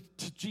to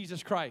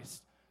Jesus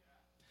Christ.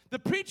 The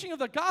preaching of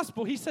the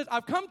gospel, he says,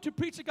 I've come to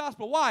preach the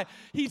gospel. Why?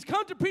 He's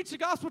come to preach the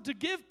gospel to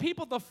give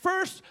people the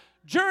first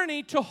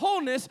journey to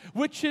wholeness,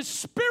 which is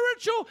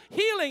spiritual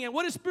healing. And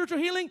what is spiritual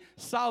healing?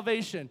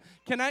 Salvation.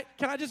 Can I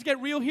just get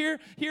real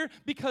here?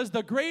 Because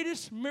the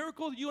greatest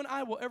miracle you and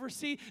I will ever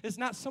see is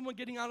not someone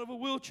getting out of a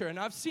wheelchair. And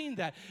I've seen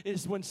that.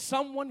 It's when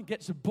someone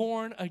gets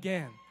born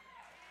again.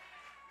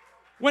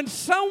 When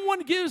someone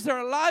gives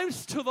their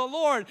lives to the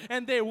Lord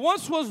and they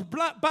once was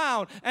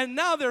bound and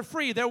now they're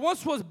free. There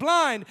once was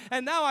blind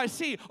and now I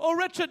see. Oh,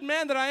 wretched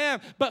man that I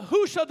am. But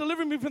who shall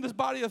deliver me from this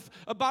body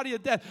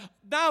of death?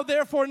 Now,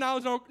 therefore, now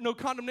is no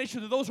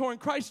condemnation to those who are in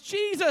Christ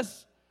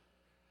Jesus.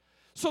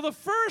 So the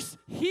first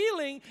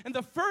healing and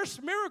the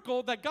first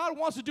miracle that God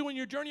wants to do in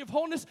your journey of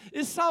wholeness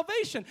is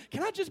salvation.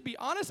 Can I just be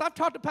honest? I've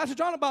talked to Pastor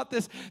John about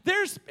this.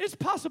 It's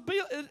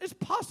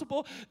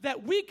possible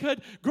that we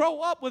could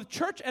grow up with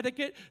church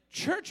etiquette,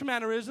 church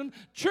mannerism,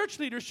 church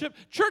leadership,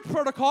 church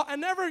protocol,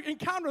 and never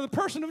encounter the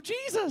person of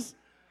Jesus.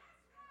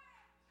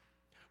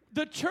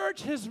 The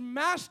church has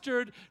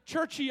mastered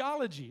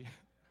churchiology.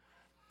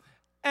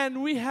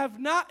 And we have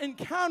not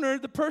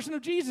encountered the person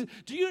of Jesus.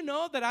 Do you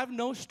know that I've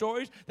known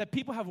stories that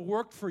people have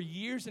worked for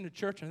years in the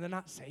church and they're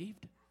not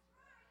saved?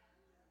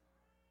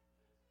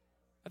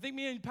 I think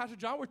me and Pastor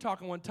John were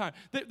talking one time.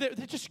 They're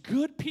just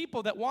good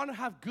people that want to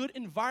have good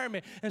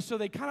environment. And so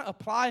they kind of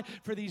apply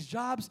for these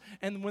jobs.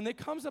 And when it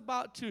comes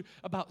about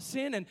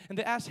sin and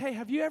they ask, hey,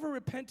 have you ever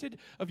repented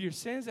of your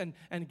sins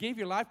and gave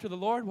your life to the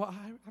Lord? Well,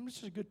 I'm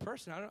just a good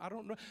person. I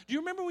don't know. Do you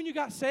remember when you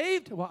got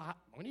saved? Well,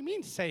 what do you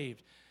mean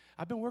saved?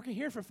 I've been working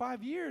here for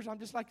 5 years. I'm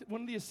just like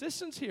one of the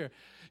assistants here.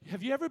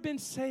 Have you ever been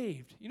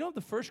saved? You know,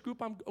 the first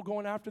group I'm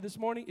going after this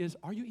morning is,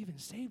 are you even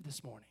saved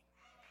this morning?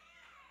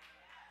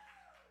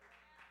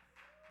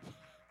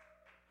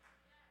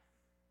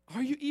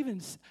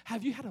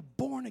 Have you had a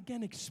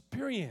born-again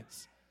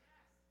experience?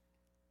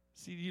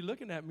 See, you're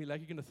looking at me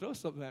like you're going to throw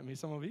something at me,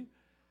 some of you.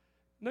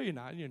 No, you're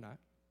not.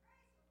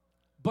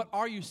 But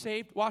are you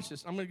saved? Watch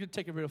this. I'm going to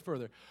take it a little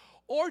further.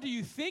 Or do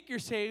you think you're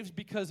saved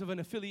because of an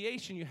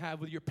affiliation you have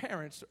with your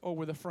parents or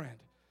with a friend?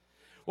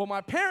 Well,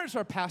 my parents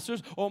are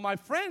pastors, or my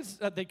friends,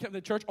 they come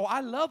to church. Oh, I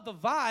love the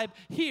vibe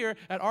here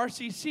at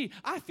RCC.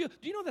 Do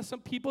you know that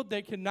some people,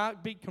 they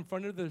cannot be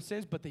confronted with their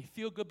sins, but they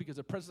feel good because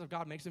the presence of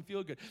God makes them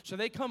feel good. So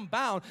they come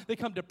bound, they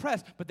come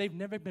depressed, but they've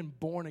never been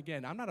born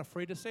again. I'm not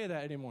afraid to say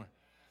that anymore.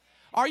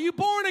 Are you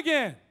born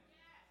again?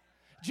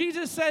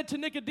 Jesus said to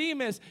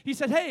Nicodemus, he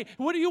said, hey,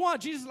 what do you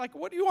want? Jesus is like,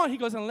 what do you want? He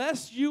goes,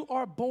 unless you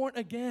are born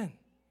again.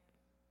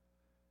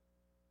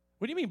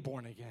 What do you mean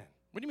born again?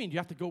 What do you mean? You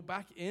have to go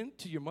back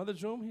into your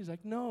mother's womb? He's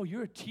like, no,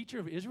 you're a teacher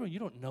of Israel. You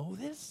don't know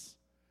this?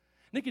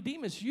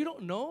 Nicodemus, you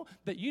don't know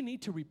that you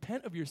need to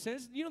repent of your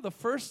sins? You know the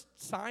first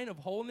sign of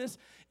wholeness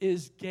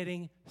is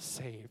getting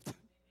saved.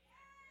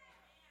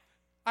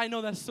 I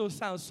know that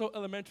sounds so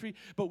elementary,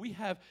 but we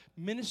have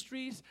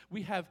ministries.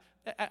 We have,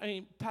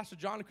 Pastor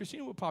John and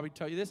Christina will probably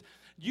tell you this,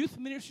 youth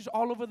ministries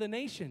all over the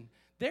nation.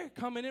 They're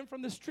coming in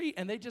from the street,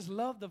 and they just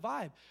love the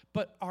vibe.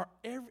 But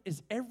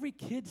is every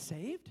kid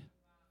saved?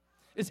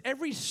 Is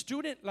every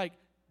student, like,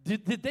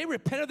 did they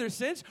repent of their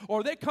sins?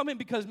 Or are they coming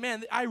because,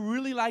 man, I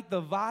really like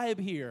the vibe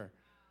here?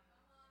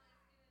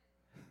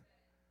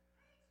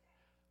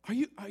 Are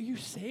you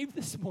saved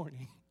this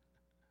morning?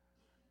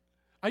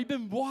 Are you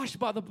been washed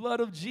by the blood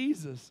of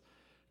Jesus?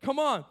 Come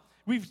on.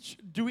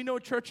 Do we know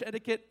church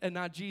etiquette and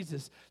not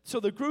Jesus? So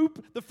the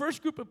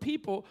first group of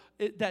people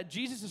that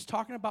Jesus is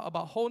talking about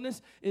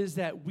wholeness is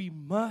that we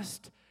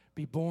must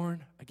be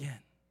born again.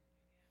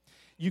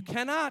 You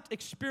cannot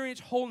experience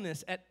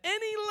wholeness at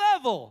any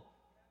level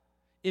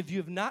if you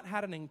have not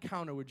had an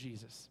encounter with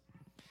Jesus.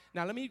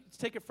 Now, let me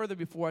take it further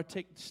before I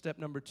take step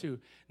number 2.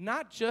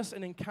 Not just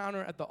an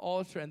encounter at the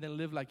altar and then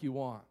live like you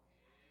want.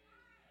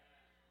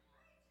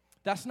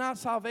 That's not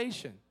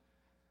salvation.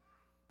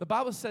 The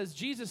Bible says,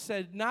 Jesus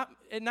said, not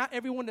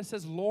everyone that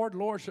says, Lord,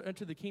 Lord, shall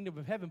enter the kingdom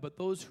of heaven, but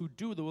those who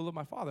do the will of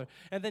my Father.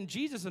 And then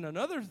Jesus in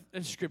another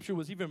scripture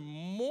was even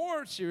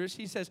more serious.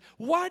 He says,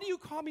 why do you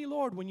call me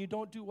Lord when you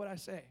don't do what I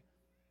say?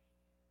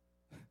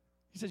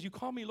 He says, you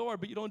call me Lord,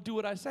 but you don't do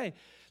what I say.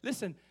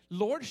 Listen,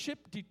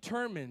 lordship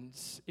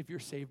determines if you're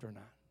saved or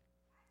not.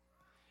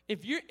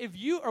 If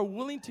you are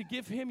willing to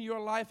give him your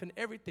life and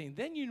everything,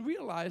 then you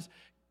realize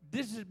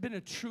this has been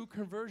a true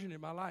conversion in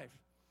my life.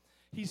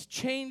 He's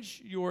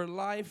changed your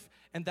life,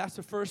 and that's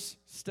the first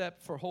step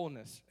for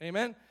wholeness.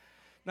 Amen?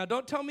 Now,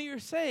 don't tell me you're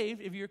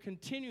saved if you're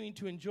continuing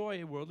to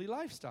enjoy a worldly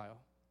lifestyle.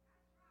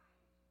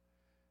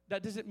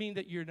 that doesn't mean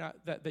that you're not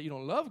that you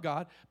don't love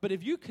God, but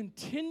if you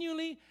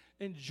continually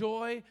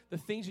enjoy the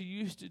things you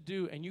used to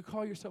do and you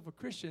call yourself a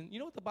Christian, you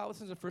know what the Bible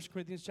says in 1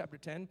 Corinthians chapter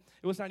 10?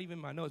 It was not even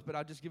in my notes, but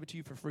I'll just give it to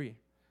you for free.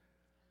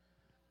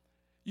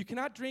 You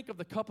cannot drink of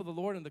the cup of the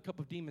Lord and the cup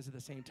of demons at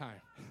the same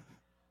time.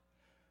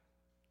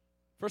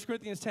 1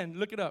 Corinthians 10,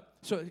 look it up.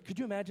 So could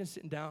you imagine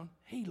sitting down?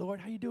 Hey,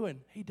 Lord, how you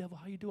doing? Hey, devil,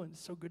 how you doing?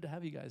 It's so good to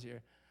have you guys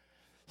here.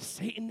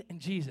 Satan and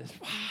Jesus.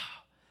 Wow.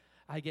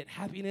 I get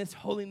happiness,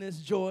 holiness,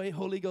 joy,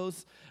 Holy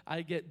Ghost.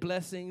 I get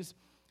blessings,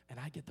 and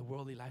I get the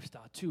worldly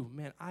lifestyle too.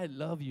 Man, I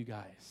love you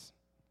guys.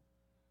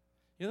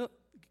 You know,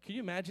 can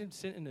you imagine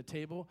sitting at a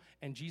table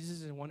and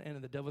Jesus is in one end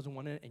and the devil's in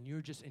one end and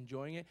you're just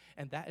enjoying it?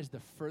 And that is the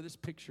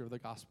furthest picture of the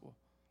gospel.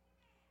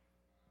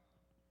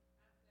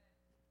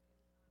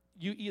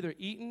 You're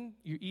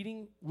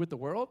eating with the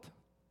world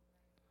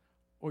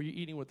or you're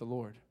eating with the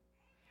Lord.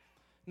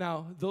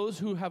 Now, those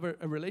who have a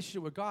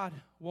relationship with God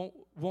won't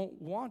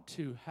want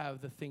to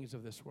have the things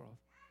of this world.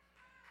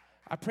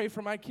 I pray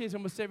for my kids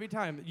almost every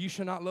time. You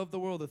shall not love the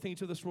world, the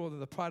things of this world,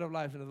 and the pride of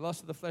life, and the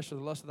lust of the flesh, or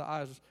the lust of the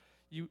eyes.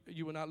 You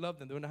will not love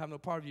them. They will not have no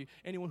part of you.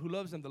 Anyone who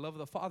loves them, the love of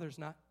the Father is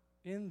not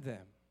in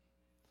them.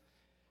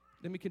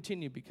 Let me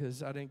continue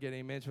because I didn't get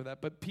amens for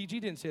that. But PG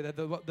didn't say that.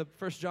 The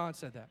 1 John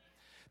said that.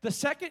 The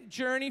second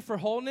journey for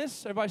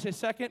wholeness, everybody say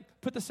second.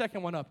 Put the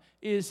second one up,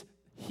 is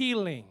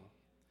healing.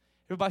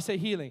 Everybody say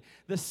healing.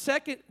 The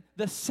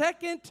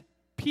second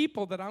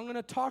people that I'm going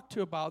to talk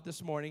to about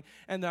this morning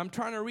and that I'm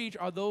trying to reach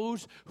are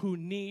those who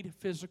need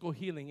physical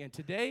healing. And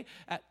today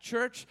at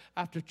church,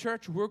 after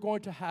church, we're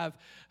going to have,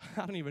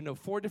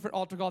 4 different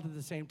altar calls at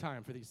the same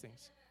time for these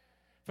things.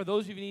 For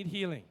those of you who need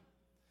healing.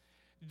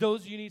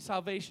 Those of you who need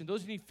salvation.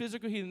 Those who need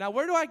physical healing. Now,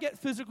 where do I get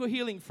physical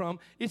healing from?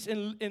 It's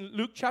in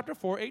Luke chapter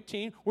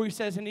 4:18, where he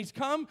says, and he's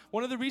come,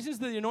 one of the reasons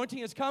that the anointing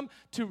has come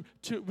to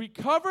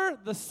recover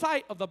the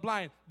sight of the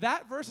blind.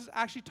 That verse is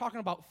actually talking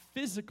about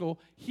physical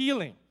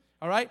healing.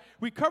 All right?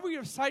 Recover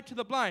your sight to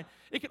the blind.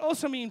 It can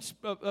also mean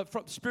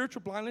from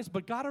spiritual blindness,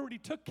 but God already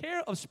took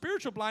care of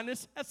spiritual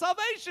blindness at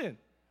salvation.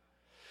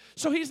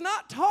 So he's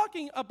not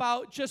talking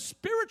about just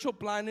spiritual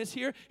blindness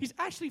here. He's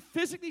actually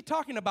physically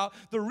talking about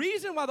the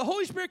reason why the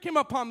Holy Spirit came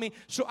upon me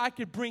so I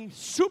could bring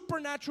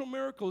supernatural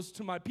miracles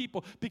to my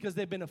people because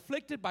they've been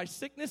afflicted by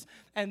sickness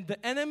and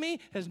the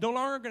enemy is no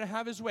longer going to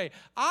have his way.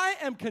 I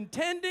am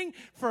contending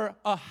for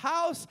a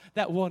house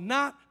that will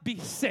not be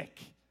sick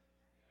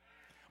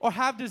or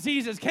have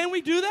diseases. Can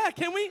we do that?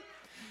 Can we?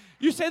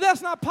 You say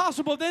that's not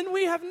possible. Then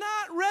we have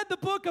not read the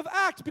book of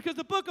Acts because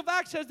the book of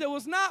Acts says there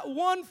was not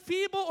one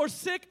feeble or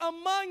sick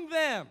among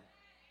them.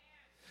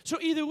 So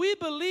either we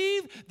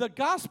believe the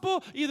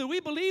gospel, either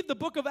we believe the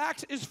book of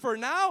Acts is for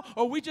now,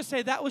 or we just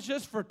say that was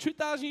just for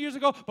 2,000 years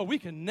ago, but we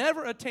can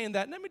never attain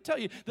that. And let me tell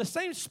you, the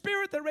same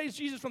spirit that raised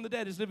Jesus from the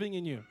dead is living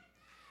in you.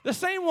 The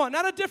same one,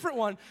 not a different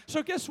one.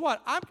 So guess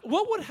what?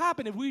 What would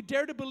happen if we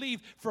dare to believe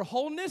for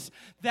wholeness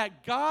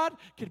that God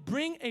could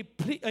bring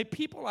a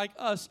people like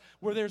us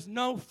where there's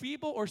no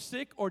feeble or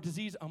sick or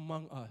disease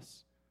among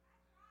us?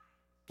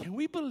 Can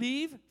we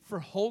believe for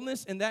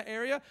wholeness in that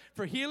area,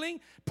 for healing?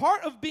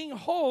 Part of being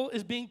whole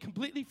is being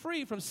completely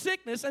free from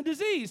sickness and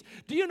disease.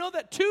 Do you know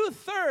that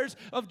 2/3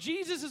 of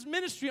Jesus'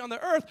 ministry on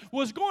the earth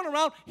was going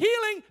around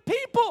healing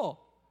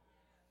people?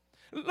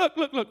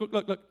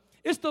 Look.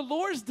 It's the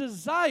Lord's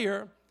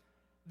desire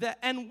that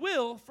and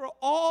will for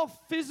all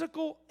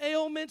physical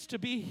ailments to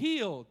be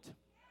healed.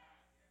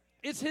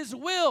 It's his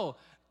will.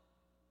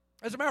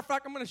 As a matter of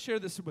fact, I'm going to share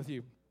this with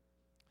you.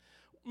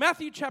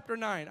 Matthew chapter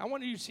 9. I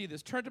want you to see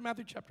this. Turn to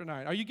Matthew chapter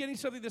 9. Are you getting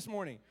something this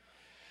morning?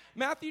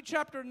 Matthew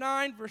chapter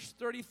 9, verse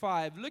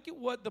 35. Look at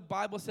what the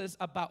Bible says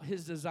about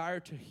his desire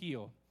to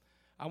heal.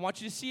 I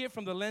want you to see it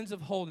from the lens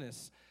of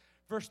wholeness.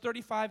 Verse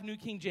 35, New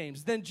King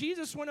James. Then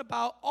Jesus went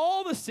about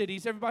all the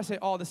cities. Everybody say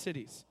all the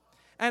cities.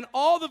 And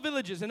all the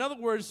villages. In other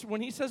words, when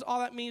he says all,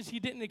 that means he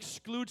didn't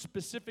exclude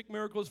specific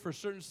miracles for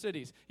certain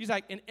cities. He's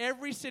like, in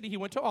every city, he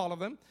went to all of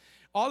them,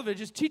 all the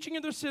villages, teaching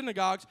in their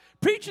synagogues,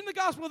 preaching the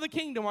gospel of the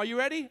kingdom. Are you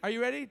ready? Are you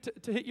ready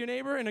to hit your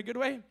neighbor in a good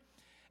way?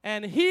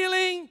 And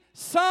healing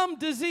some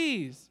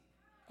disease.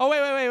 Oh, wait.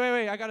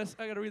 I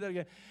gotta read that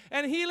again.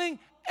 And healing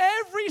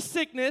every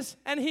sickness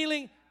and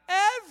healing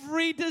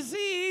every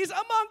disease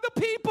among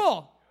the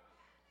people.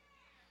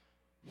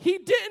 He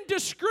didn't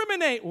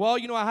discriminate. Well,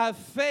 I have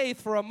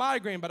faith for a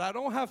migraine, but I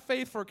don't have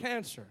faith for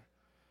cancer.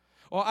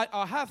 Or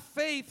I have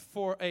faith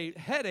for a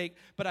headache,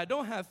 but I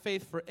don't have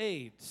faith for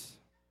AIDS.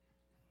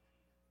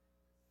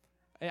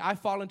 Hey, I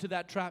fall into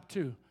that trap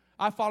too.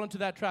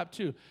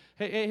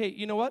 Hey,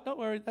 you know what? Don't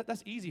worry.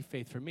 That's easy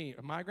faith for me,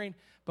 a migraine.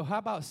 But how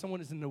about someone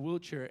is in a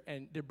wheelchair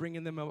and they're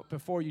bringing them up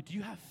before you? Do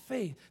you have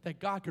faith that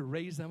God could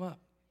raise them up?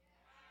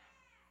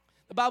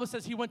 The Bible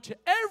says he went to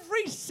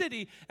every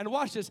city and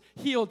watch this,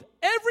 healed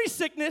every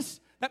sickness.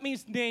 That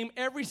means name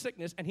every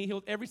sickness, and he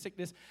healed every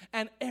sickness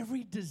and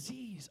every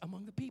disease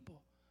among the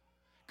people.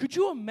 Could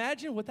you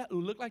imagine what that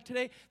would look like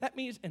today? That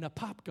means in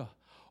Apopka,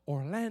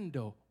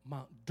 Orlando,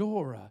 Mount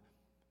Dora,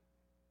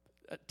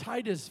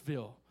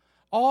 Titusville,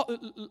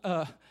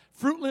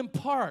 Fruitland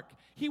Park.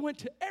 He went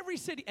to every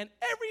city, and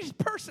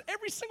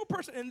every single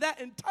person in that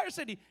entire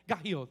city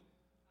got healed.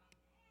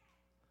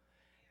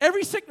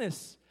 Every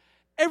sickness,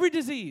 every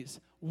disease.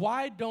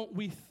 Why don't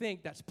we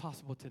think that's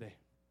possible today?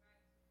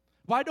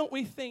 Why don't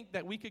we think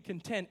that we could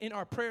contend in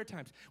our prayer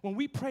times? When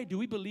we pray, do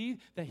we believe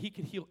that he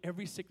could heal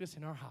every sickness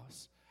in our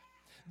house?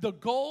 The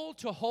goal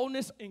to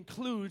wholeness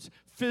includes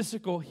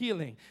physical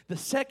healing. The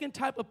second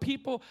type of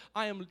people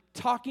I am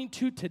talking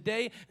to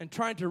today and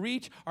trying to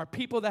reach are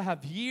people that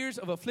have years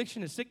of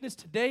affliction and sickness.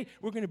 Today,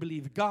 we're going to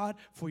believe God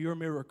for your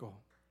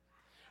miracle.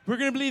 We're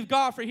going to believe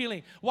God for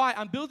healing. Why?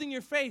 I'm building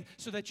your faith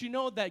so that you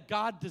know that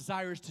God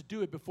desires to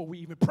do it before we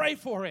even pray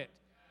for it.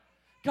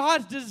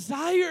 God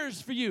desires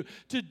for you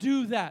to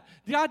do that.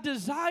 God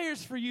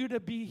desires for you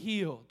to be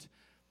healed.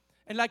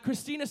 And like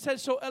Christina said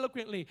so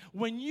eloquently,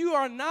 when you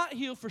are not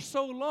healed for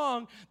so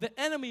long, the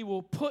enemy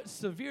will put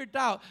severe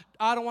doubt.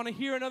 I don't want to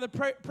hear another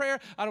prayer.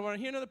 I don't want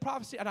to hear another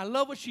prophecy. And I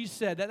love what she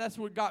said. That's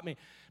what got me.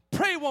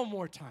 Pray one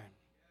more time.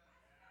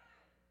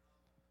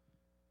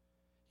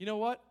 You know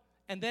what?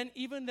 And then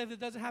even if it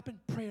doesn't happen,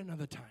 pray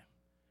another time.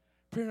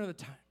 Pray another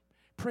time.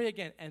 Pray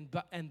again.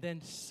 And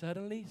then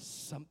suddenly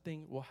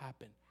something will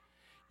happen.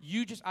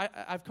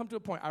 I've come to a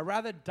point. I'd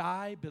rather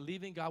die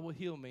believing God will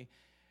heal me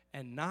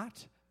and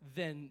not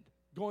than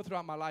going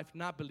throughout my life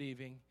not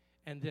believing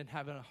and then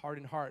having a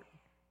hardened heart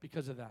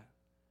because of that.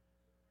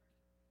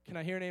 Can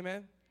I hear an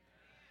amen?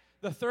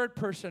 The third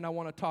person I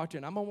want to talk to,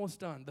 and I'm almost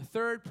done. The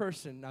third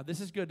person, now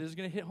this is good. This is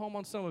going to hit home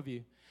on some of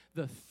you.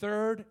 The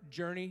third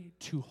journey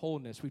to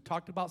wholeness. We've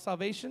talked about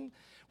salvation.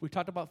 We've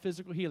talked about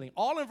physical healing.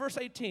 All in verse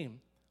 18.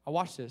 I'll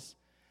watch this.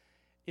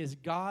 Is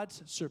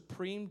God's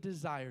supreme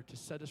desire to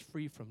set us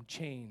free from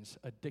chains,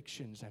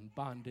 addictions, and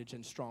bondage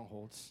and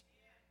strongholds.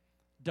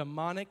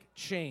 Demonic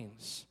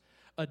chains,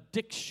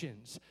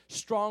 addictions,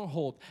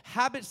 stronghold,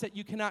 habits that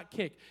you cannot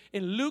kick.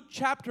 In Luke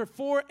chapter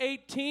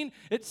 4:18,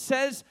 it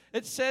says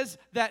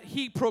that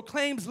he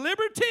proclaims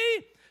liberty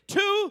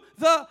to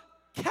the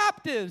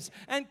captives.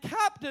 And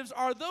captives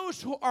are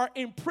those who are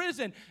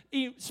imprisoned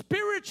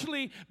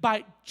spiritually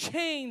by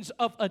chains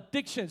of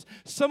addictions.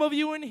 Some of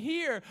you in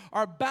here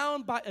are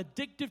bound by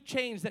addictive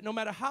chains that no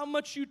matter how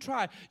much you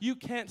try, you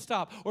can't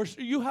stop. Or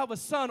you have a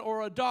son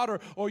or a daughter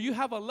or you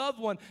have a loved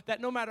one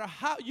that no matter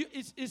how,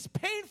 it's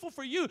painful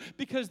for you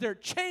because there are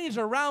chains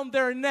around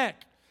their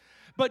neck.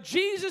 But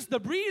Jesus, the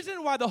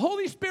reason why the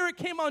Holy Spirit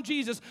came on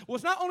Jesus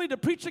was not only to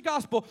preach the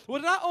gospel,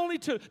 was not only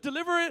to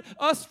deliver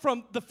us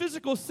from the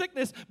physical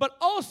sickness, but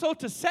also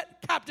to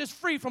set captives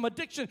free from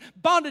addiction,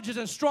 bondages,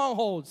 and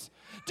strongholds.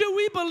 Do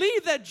we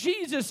believe that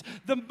Jesus,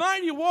 the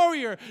mighty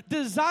warrior,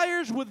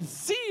 desires with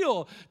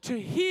zeal to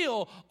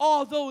heal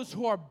all those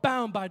who are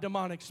bound by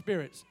demonic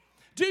spirits?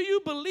 Do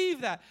you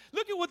believe that?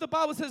 Look at what the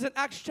Bible says in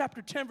Acts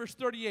chapter 10, verse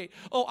 38.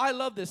 Oh, I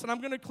love this. And I'm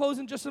going to close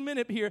in just a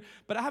minute here,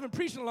 but I haven't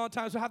preached in a long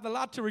time, so I have a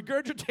lot to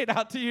regurgitate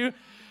out to you.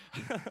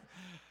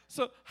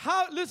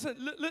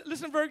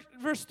 Listen,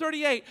 verse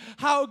 38.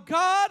 How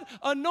God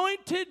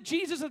anointed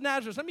Jesus of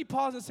Nazareth. Let me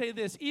pause and say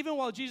this. Even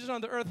while Jesus was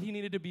on the earth, he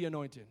needed to be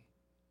anointed.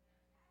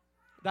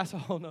 That's a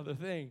whole other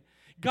thing.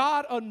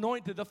 God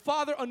anointed, the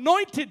Father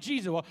anointed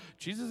Jesus. Well,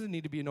 Jesus didn't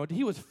need to be anointed.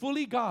 He was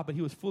fully God, but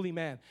he was fully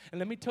man. And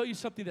let me tell you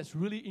something that's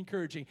really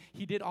encouraging.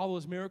 He did all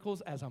those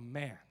miracles as a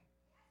man.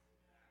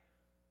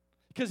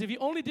 Because if he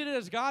only did it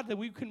as God, then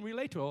we couldn't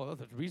relate to it. Oh,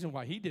 the reason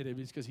why he did it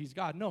is because he's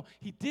God. No,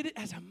 he did it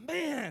as a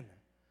man.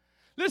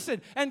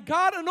 Listen, and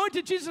God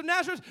anointed Jesus of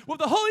Nazareth with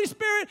the Holy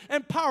Spirit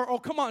and power. Oh,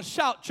 come on,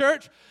 shout,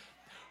 church.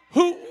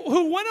 Who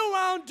went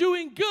around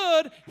doing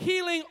good,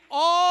 healing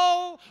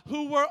all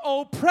who were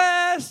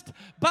oppressed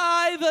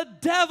by the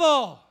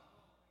devil.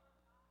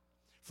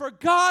 For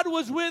God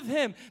was with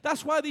him.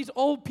 That's why these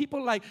old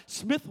people like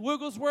Smith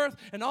Wigglesworth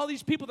and all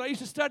these people that I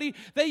used to study,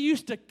 they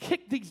used to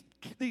kick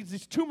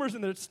these tumors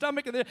in their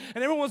stomach, and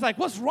everyone was like,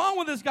 what's wrong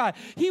with this guy?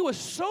 He was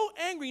so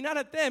angry, not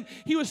at them.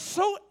 He was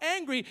so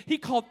angry, he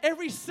called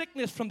every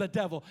sickness from the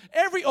devil,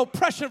 every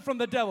oppression from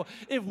the devil.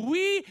 If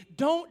we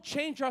don't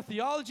change our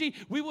theology,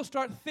 we will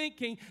start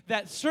thinking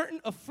that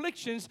certain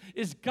afflictions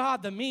is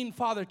God, the mean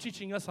Father,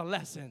 teaching us a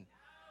lesson.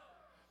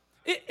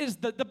 It is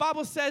the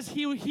Bible says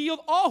he healed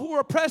all who were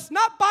oppressed,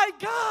 not by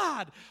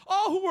God.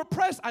 All who were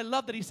oppressed, I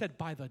love that he said,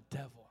 by the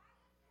devil.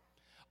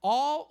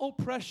 All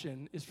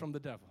oppression is from the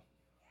devil.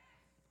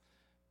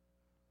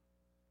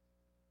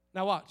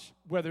 Now watch,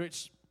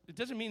 it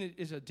doesn't mean it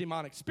is a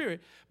demonic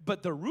spirit,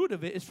 but the root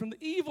of it is from the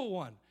evil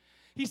one.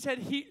 He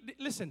said,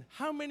 listen,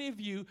 how many of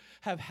you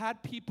have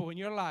had people in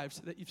your lives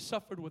that you've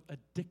suffered with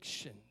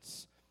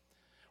addictions,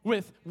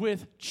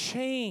 with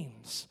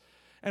chains?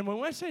 And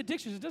when I say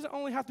addictions, it doesn't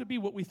only have to be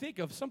what we think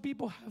of. Some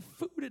people have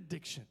food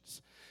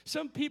addictions.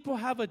 Some people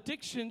have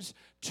addictions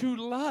to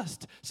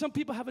lust. Some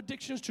people have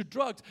addictions to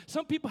drugs.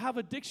 Some people have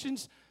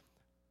addictions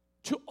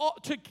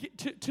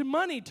to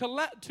money,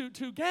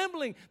 to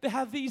gambling. They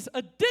have these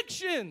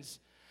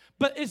addictions,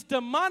 but it's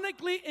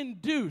demonically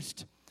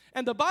induced.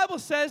 And the Bible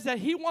says that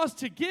he wants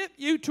to get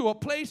you to a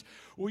place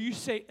where you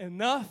say,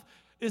 enough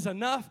is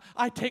enough.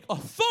 I take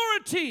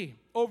authority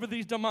over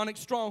these demonic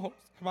strongholds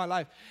in my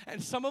life.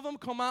 And some of them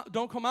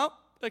don't come out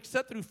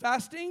except through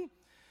fasting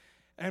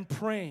and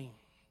praying.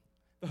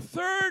 The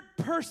third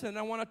person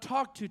I want to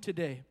talk to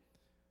today,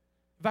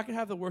 if I could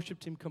have the worship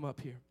team come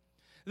up here.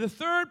 The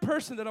third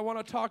person that I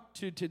want to talk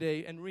to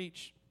today and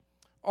reach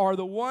are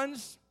the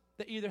ones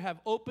that either have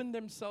opened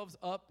themselves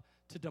up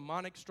to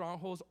demonic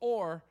strongholds,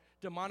 or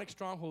demonic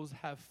strongholds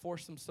have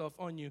forced themselves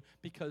on you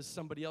because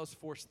somebody else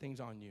forced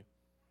things on you.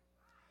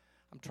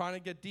 I'm trying to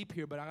get deep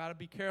here, but I got to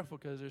be careful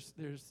because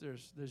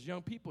there's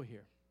young people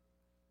here.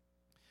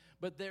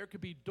 But there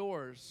could be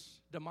doors,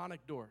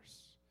 demonic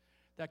doors,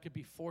 that could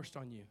be forced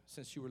on you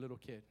since you were a little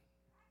kid.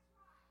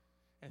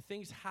 And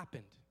things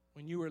happened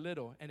when you were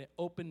little, and it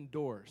opened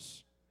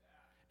doors.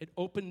 It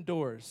opened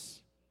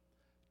doors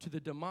to the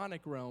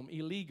demonic realm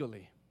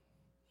illegally.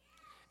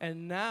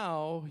 And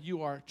now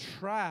you are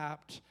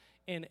trapped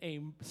in a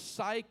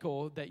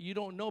cycle that you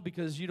don't know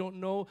because you don't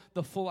know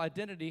the full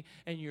identity,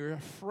 and you're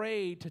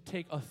afraid to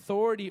take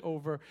authority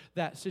over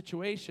that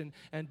situation.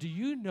 And do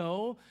you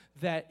know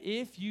that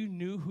if you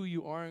knew who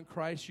you are in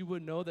Christ, you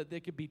would know that there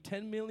could be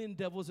 10 million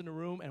devils in a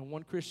room and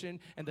one Christian,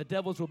 and the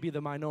devils will be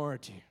the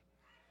minority?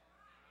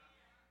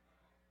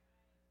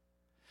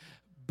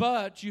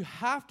 But you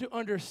have to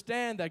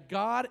understand that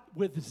God,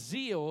 with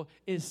zeal,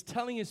 is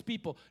telling his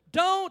people,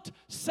 don't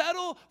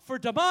settle for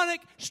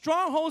demonic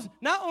strongholds,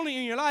 not only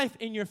in your life,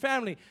 in your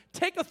family.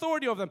 Take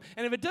authority over them.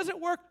 And if it doesn't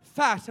work,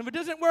 fast. If it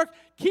doesn't work,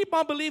 keep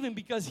on believing,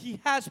 because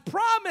he has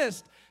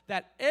promised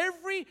that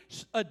every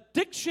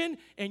addiction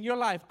in your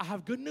life, I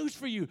have good news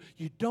for you.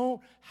 You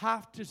don't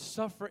have to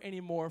suffer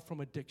anymore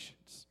from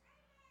addictions.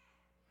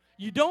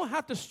 You don't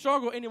have to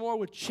struggle anymore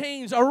with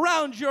chains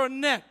around your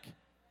neck.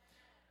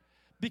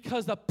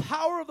 Because the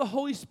power of the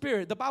Holy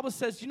Spirit, the Bible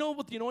says, you know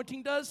what the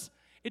anointing does?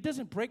 It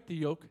doesn't break the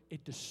yoke,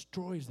 it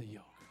destroys the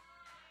yoke.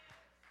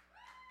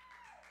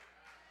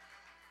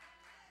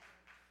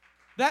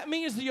 That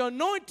means the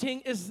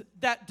anointing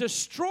that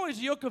destroys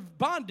the yoke of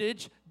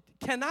bondage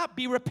cannot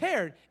be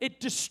repaired. It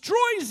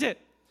destroys it.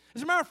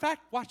 As a matter of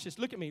fact, watch this.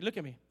 Look at me.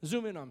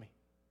 Zoom in on me.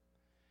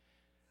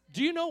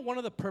 Do you know one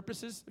of the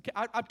purposes? Okay,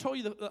 I've told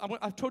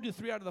you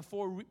 3 out of the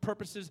 4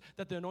 purposes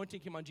that the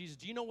anointing came on Jesus.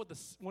 Do you know what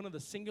one of the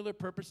singular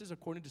purposes,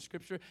 according to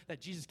Scripture, that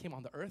Jesus came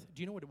on the earth?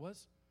 Do you know what it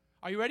was?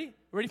 Are you ready?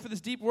 Ready for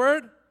this deep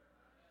word?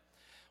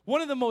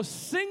 One of the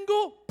most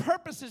single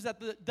purposes that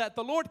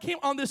the Lord came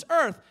on this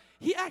earth,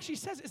 he actually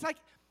says, it's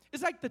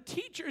like the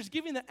teacher is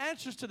giving the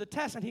answers to the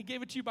test, and he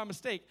gave it to you by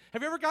mistake.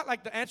 Have you ever got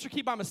like the answer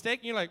key by mistake,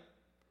 and you're like,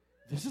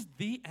 this is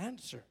the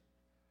answer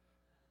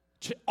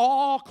to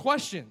all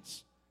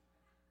questions?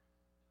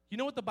 You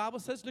know what the Bible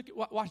says? Look,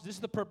 watch. This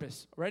is the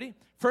purpose. Ready?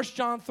 1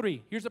 John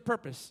 3. Here's the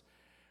purpose.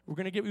 We're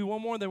going to give you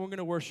one more, and then we're going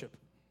to worship.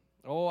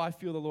 Oh, I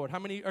feel the Lord. How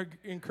many are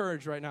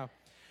encouraged right now?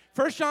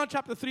 1 John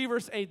chapter 3,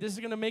 verse 8. This is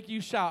going to make you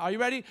shout. Are you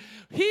ready?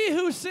 He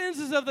who sins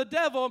is of the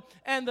devil,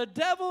 and the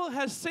devil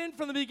has sinned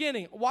from the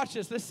beginning. Watch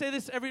this. Let's say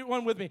this,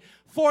 everyone with me.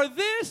 For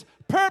this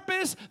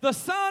purpose, the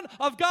Son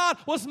of God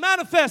was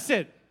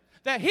manifested,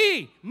 that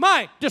he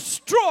might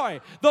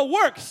destroy the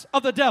works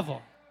of the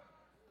devil.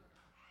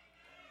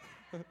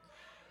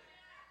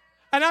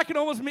 And I can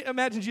almost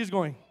imagine Jesus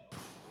going.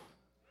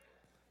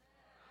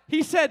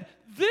 He said,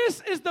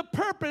 this is the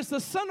purpose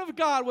the Son of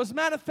God was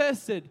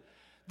manifested.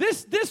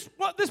 This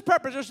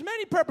purpose, there's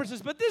many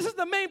purposes, but this is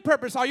the main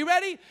purpose. Are you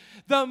ready?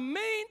 The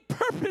main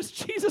purpose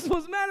Jesus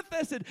was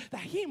manifested,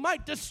 that he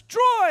might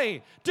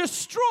destroy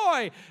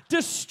the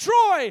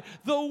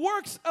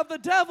works of the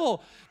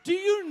devil. Do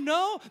you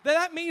know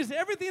that means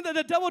everything that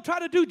the devil tried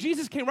to do,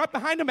 Jesus came right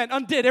behind him and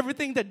undid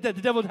everything that the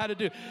devil had to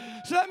do.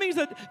 So that means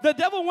that the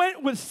devil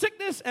went with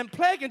sickness and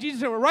plague, and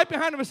Jesus went right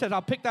behind him and said,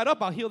 I'll pick that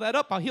up, I'll heal that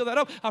up,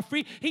 I'll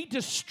free. He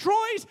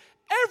destroys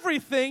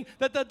everything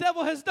that the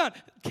devil has done.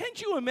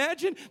 Can't you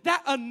imagine?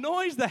 That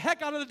annoys the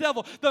heck out of the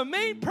devil. The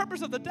main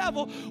purpose of the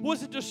devil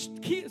was to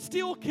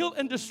steal, kill,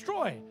 and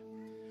destroy.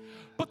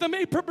 But the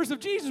main purpose of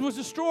Jesus was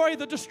destroy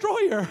the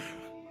destroyer.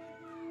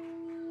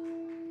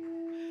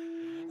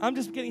 I'm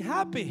just getting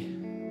happy.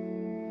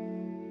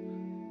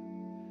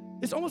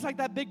 It's almost like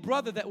that big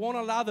brother that won't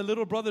allow the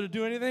little brother to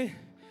do anything.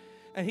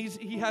 And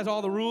he has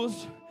all the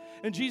rules.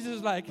 And Jesus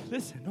is like,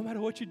 listen, no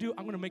matter what you do,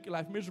 I'm going to make your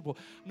life miserable.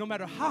 No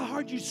matter how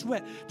hard you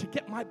sweat to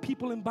get my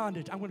people in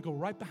bondage, I'm going to go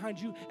right behind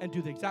you and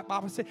do the exact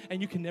opposite,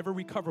 and you can never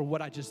recover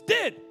what I just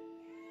did.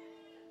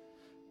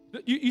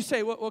 You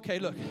say, well, okay,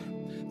 look.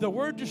 The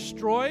word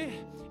destroy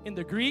in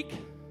the Greek,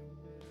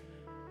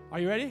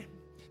 are you ready?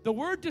 The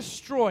word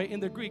destroy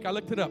in the Greek, I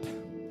looked it up,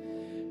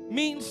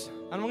 means,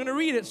 and I'm going to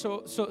read it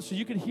so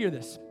you can hear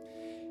this.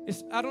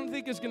 I don't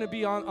think it's going to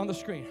be on the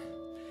screen.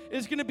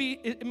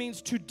 It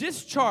means to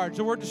discharge,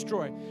 the word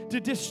destroy.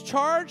 To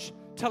discharge,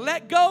 to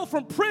let go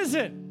from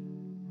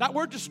prison. That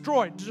word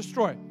destroy, to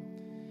destroy.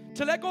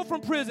 To let go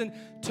from prison,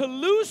 to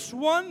loose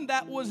one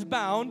that was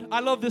bound. I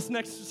love this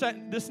next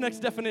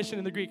definition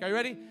in the Greek. Are you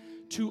ready?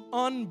 To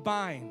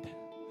unbind.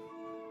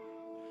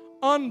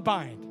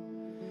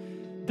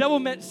 Unbind.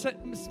 devil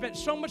spent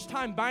so much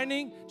time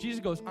binding.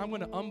 Jesus goes, I'm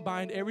going to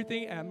unbind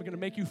everything, and I'm going to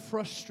make you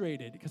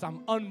frustrated because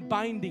I'm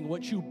unbinding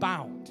what you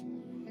bound.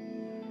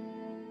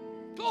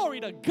 Glory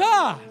to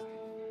God.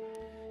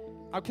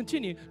 I'll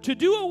continue. To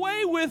do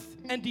away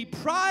with and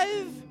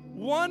deprive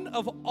one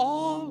of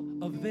all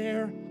of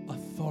their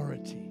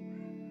authority.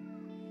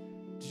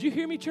 Did you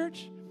hear me,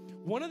 church?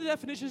 One of the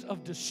definitions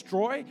of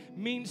destroy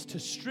means to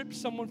strip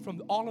someone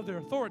from all of their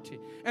authority.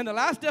 And the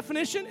last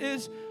definition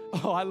is,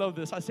 oh, I love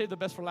this. I saved the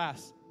best for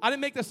last. I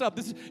didn't make this up.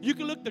 You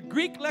can look the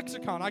Greek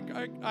lexicon.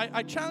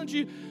 I challenge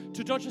you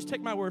to don't just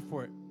take my word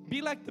for it.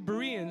 Be like the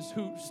Bereans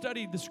who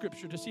studied the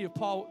scripture to see if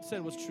Paul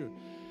said was true.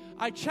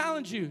 I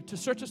challenge you to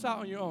search this out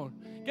on your own.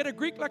 Get a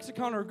Greek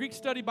lexicon or a Greek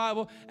study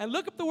Bible and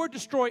look up the word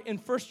destroy in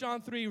 1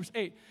 John 3, verse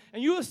 8.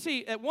 And you will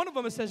see at one of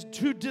them it says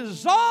to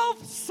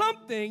dissolve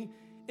something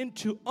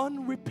into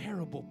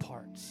unrepairable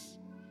parts.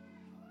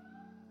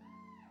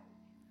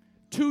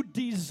 To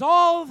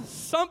dissolve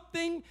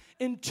something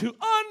into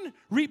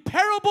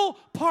unrepairable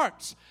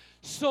parts.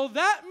 So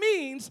that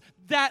means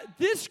that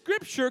this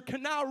scripture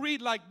can now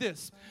read like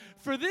this.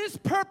 For this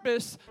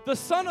purpose, the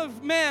Son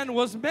of Man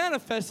was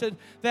manifested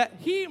that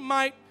he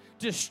might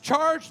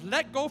discharge,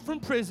 let go from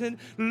prison,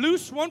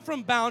 loose one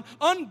from bound,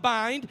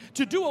 unbind,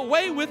 to do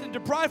away with and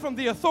deprive from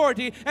the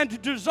authority, and to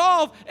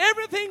dissolve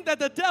everything that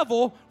the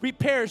devil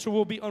repairs or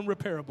will be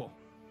unrepairable.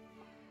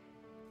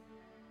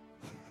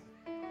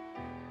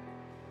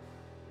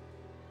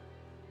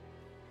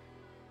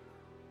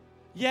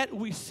 Yet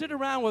we sit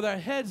around with our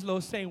heads low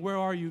saying, where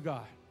are you,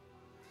 God?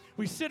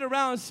 We sit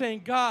around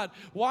saying, God,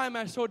 why am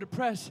I so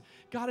depressed?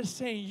 God is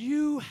saying,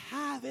 you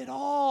have it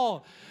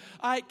all.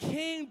 I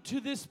came to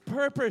this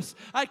purpose.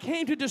 I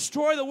came to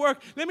destroy the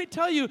work. Let me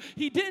tell you,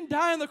 he didn't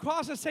die on the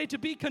cross and say to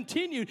be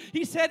continued.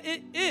 He said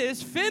it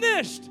is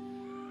finished.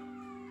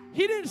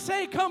 He didn't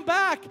say come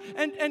back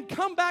and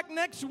come back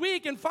next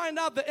week and find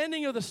out the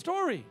ending of the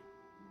story.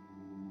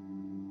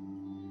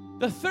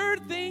 The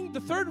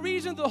third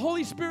reason the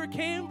Holy Spirit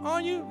came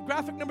on you,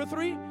 graphic number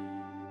 3,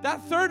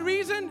 that third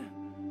reason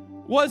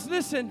was,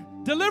 listen,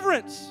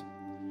 deliverance.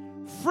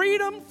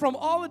 Freedom from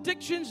all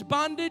addictions,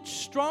 bondage,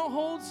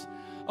 strongholds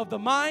of the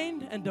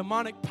mind, and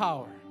demonic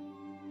power.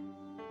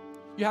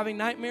 You're having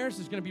nightmares,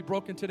 it's going to be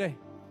broken today.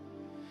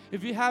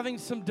 If you're having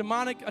some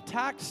demonic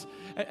attacks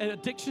and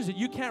addictions that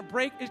you can't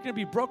break, it's going to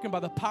be broken by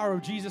the power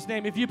of Jesus'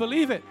 name. If you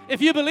believe it.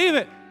 If you believe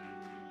it.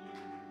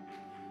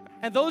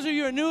 And those of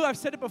you who are new, I've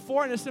said it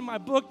before, and it's in my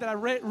book that I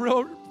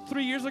wrote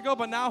 3 years ago,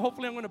 but now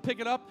hopefully I'm going to pick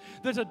it up.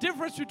 There's a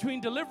difference between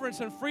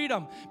deliverance and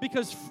freedom,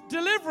 because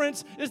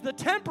deliverance is the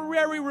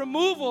temporary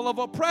removal of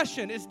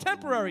oppression. It's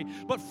temporary,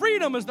 but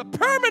freedom is the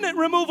permanent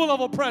removal of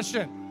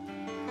oppression.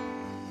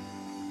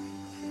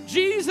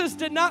 Jesus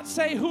did not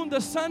say whom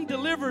the Son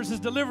delivers is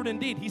delivered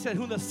indeed. He said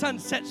whom the Son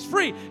sets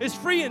free is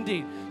free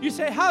indeed. You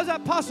say, how is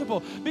that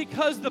possible?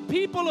 Because the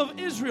people of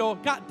Israel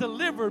got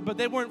delivered, but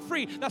they weren't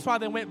free. That's why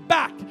they went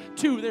back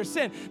to their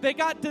sin. They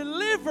got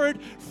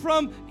delivered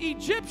from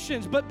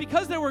Egyptians, but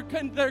because they were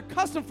their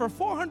custom for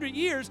 400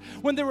 years,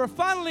 when they were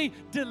finally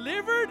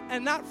delivered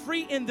and not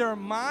free in their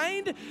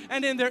mind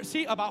and in their,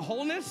 see about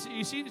wholeness,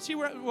 you see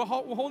where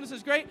wholeness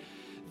is great?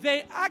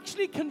 They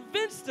actually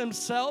convinced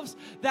themselves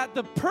that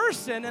the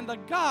person and the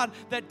God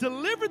that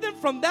delivered them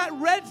from that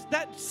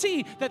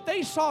sea that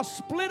they saw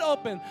split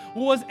open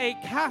was a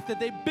calf that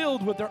they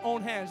built with their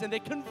own hands. And they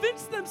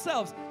convinced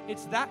themselves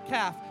it's that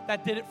calf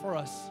that did it for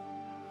us.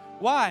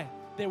 Why?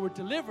 They were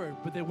delivered,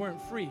 but they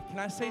weren't free. Can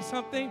I say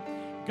something?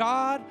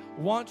 God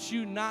wants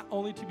you not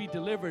only to be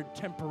delivered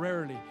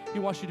temporarily, He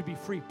wants you to be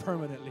free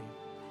permanently.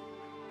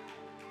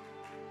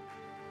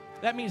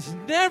 That means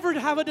never to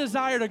have a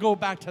desire to go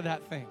back to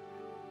that thing.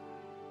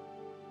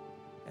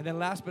 And then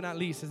last but not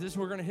least, this is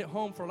where we're going to hit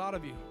home for a lot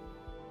of you.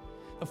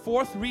 The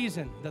fourth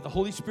reason that the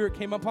Holy Spirit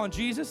came upon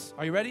Jesus,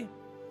 are you ready?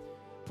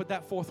 Put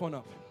that fourth one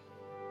up.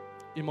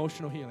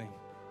 Emotional healing.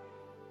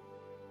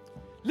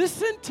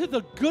 Listen to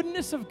the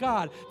goodness of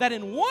God, that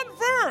in one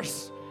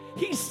verse,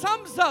 He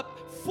sums up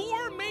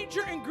 4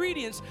 major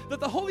ingredients that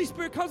the Holy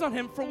Spirit comes on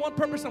Him for one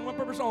purpose and one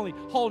purpose only,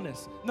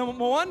 wholeness. Number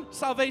 1,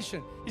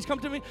 salvation. He's come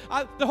to me.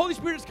 The Holy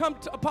Spirit has come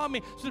upon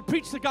me to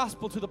preach the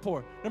gospel to the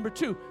poor. Number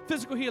 2,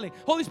 physical healing.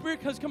 Holy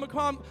Spirit has come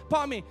upon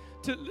me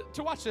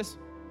to watch this,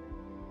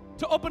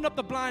 to open up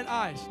the blind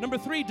eyes. Number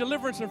 3,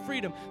 deliverance and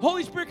freedom.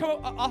 Holy Spirit come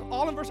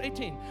all in verse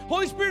 18.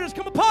 Holy Spirit has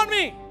come upon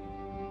me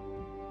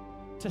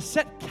to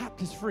set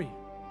captives free.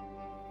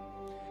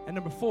 And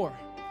number 4,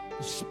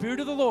 the Spirit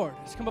of the Lord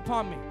has come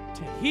upon me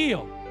to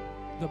heal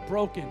the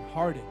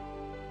brokenhearted.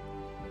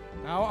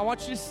 Now, I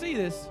want you to see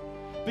this,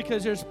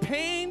 because there's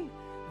pain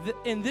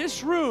in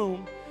this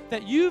room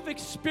that you've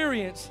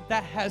experienced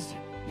that has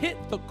hit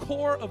the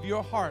core of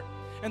your heart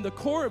and the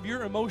core of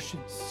your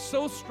emotions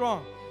so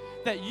strong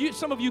that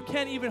some of you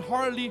can't even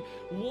hardly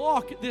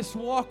walk this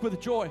walk with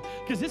joy,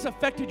 because it's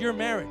affected your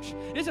marriage.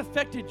 It's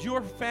affected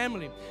your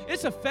family.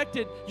 It's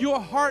affected your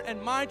heart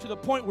and mind to the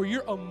point where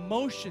your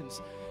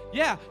emotions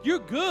Yeah, you're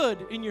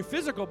good in your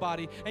physical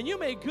body, and you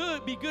may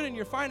be good in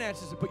your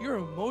finances, but your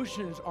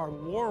emotions are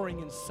warring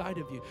inside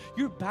of you.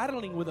 You're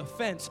battling with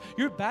offense.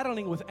 You're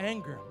battling with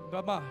anger.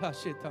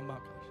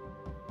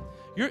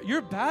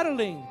 You're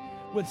battling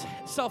with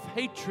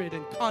self-hatred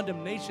and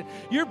condemnation.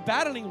 You're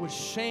battling with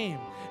shame,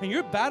 and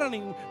you're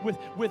battling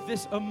with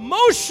this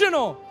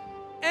emotional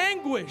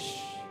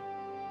anguish.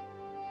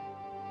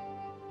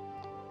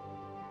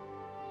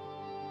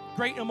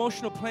 Great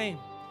emotional pain.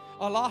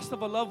 A loss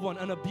of a loved one,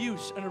 an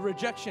abuse, and a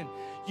rejection.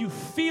 You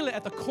feel it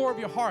at the core of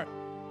your heart.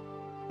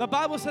 The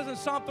Bible says in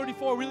Psalm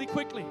 34, really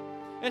quickly,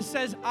 it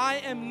says, I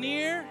am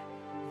near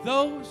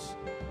those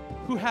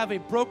who have a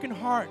broken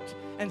heart,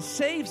 and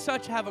save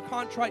such have a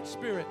contrite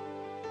spirit.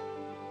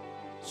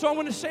 So I'm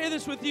going to share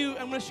this with you.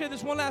 I'm going to share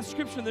this one last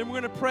scripture, and then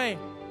we're going to pray.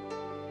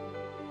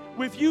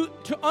 With you,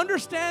 to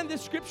understand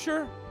this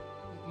scripture,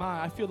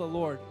 I feel the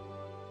Lord.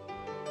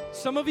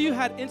 Some of you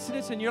had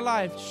incidents in your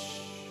life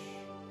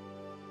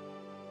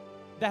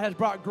that has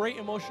brought great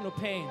emotional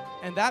pain.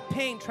 And that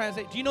pain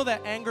translates. Do you know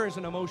that anger is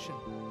an emotion?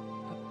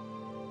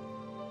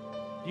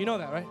 Do you know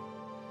that, right?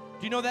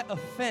 Do you know that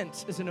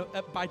offense is,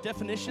 by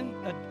definition,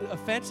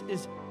 offense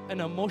is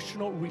an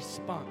emotional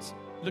response?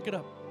 Look it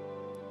up.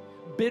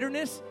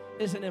 Bitterness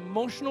is an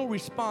emotional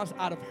response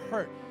out of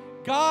hurt.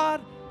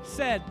 God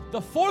said,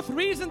 the fourth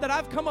reason that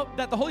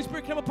that the Holy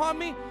Spirit came upon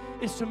me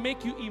is to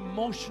make you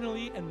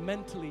emotionally and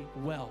mentally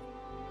well.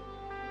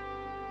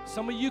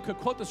 Some of you could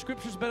quote the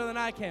scriptures better than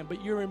I can,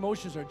 but your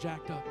emotions are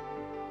jacked up.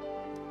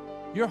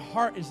 Your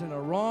heart is in a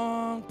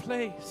wrong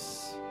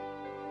place.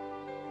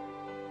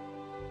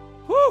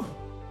 Whew!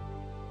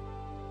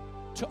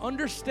 To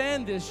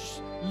understand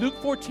this, Luke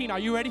 14, are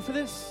you ready for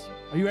this?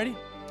 Are you ready?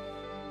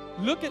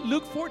 Look at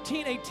Luke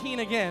 14:18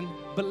 again,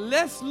 but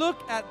let's look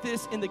at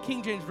this in the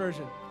King James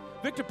Version.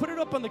 Victor, put it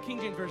up on the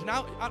King James Version.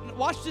 Now,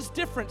 watch this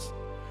difference.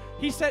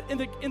 He said,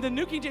 in the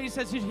New King James, he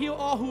says, he'll heal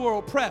all who are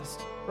oppressed,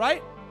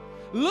 right?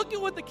 Look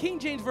at what the King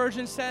James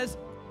Version says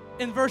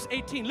in verse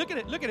 18. Look at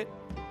it, look at it.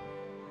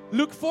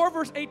 Luke 4,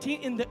 verse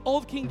 18 in the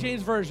Old King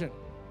James Version.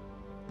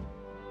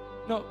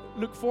 No,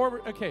 Luke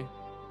 4, okay.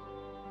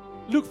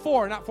 Luke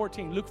 4, not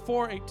 14. Luke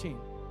 4:18.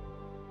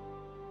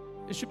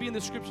 It should be in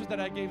the scriptures that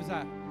I gave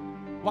Zach.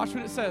 Watch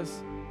what it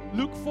says.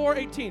 Luke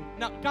 4:18.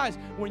 Now, guys,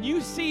 when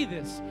you see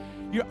this,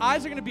 your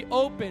eyes are going to be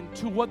open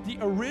to what the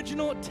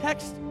original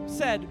text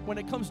said when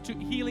it comes to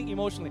healing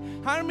emotionally.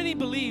 How many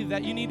believe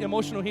that you need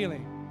emotional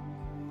healing?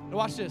 Now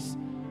watch this.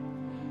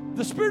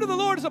 The Spirit of the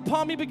Lord is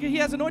upon me because He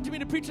has anointed me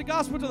to preach the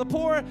gospel to the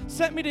poor,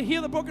 sent me to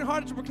heal the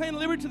brokenhearted, to proclaim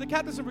liberty to the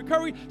captives and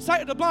recovery,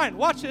 sight of the blind.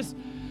 Watch this.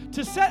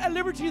 To set at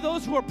liberty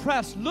those who are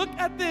oppressed. Look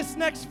at this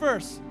next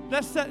verse,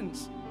 next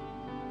sentence.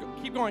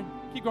 Keep going,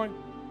 keep going.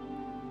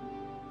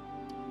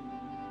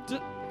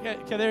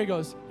 Okay, there he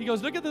goes. He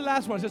goes, look at the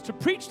last one. It says, to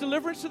preach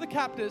deliverance to the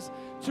captives,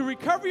 to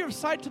recovery of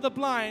sight to the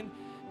blind,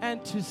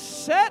 and to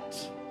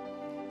set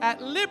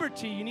at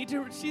liberty, you need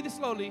to see this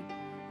slowly,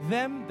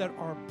 them that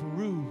are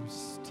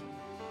bruised.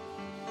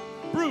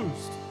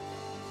 Bruised.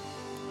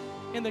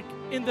 In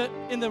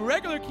the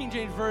regular King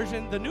James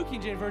Version, the New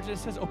King James Version, it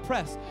says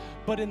oppressed.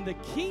 But in the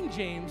King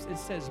James, it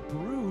says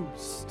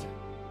bruised.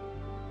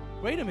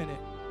 Wait a minute.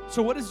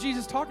 So what is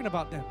Jesus talking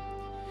about then?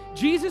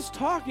 Jesus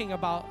talking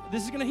about,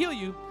 this is going to heal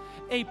you,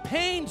 a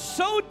pain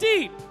so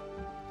deep,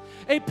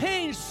 a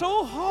pain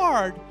so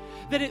hard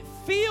that it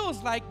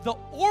feels like the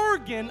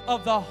organ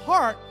of the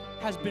heart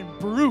has been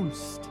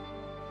bruised.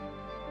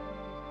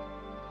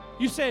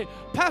 You say,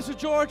 Pastor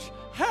George,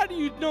 how do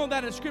you know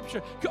that in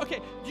Scripture?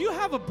 Okay, do you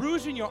have a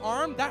bruise in your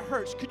arm? That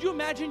hurts. Could you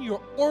imagine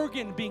your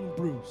organ being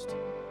bruised?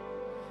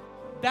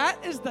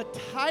 That is the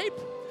type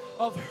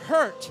of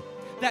hurt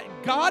that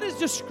God is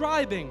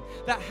describing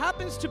that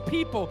happens to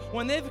people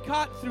when they've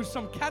got through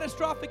some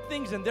catastrophic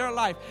things in their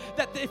life,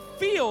 that it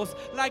feels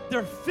like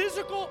their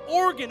physical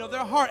organ of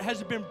their heart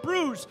has been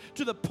bruised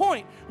to the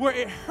point where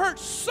it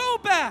hurts so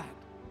bad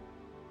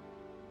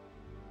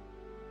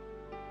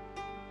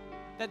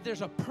that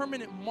there's a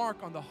permanent mark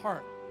on the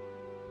heart.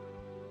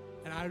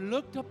 And I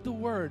looked up the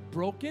word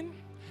broken,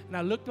 and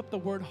I looked up the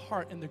word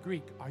heart in the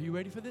Greek. Are you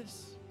ready for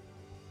this?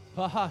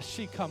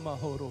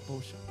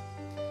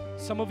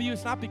 Some of you,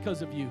 it's not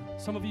because of you.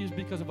 Some of you, it's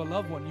because of a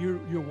loved one.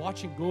 You're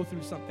watching go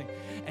through something,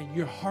 and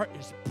your heart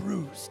is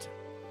bruised.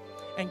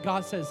 And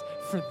God says,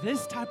 for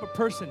this type of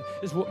person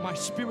is what my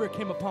Spirit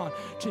came upon,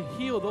 to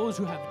heal those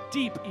who have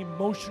deep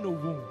emotional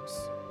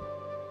wounds.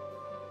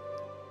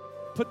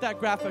 Put that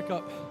graphic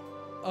up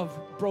of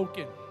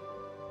broken.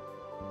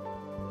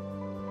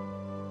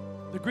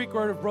 The Greek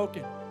word of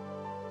broken.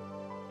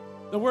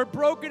 The word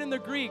broken in the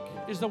Greek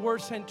is the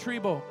word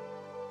centribo,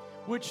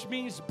 which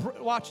means,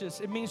 watch this,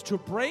 it means to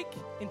break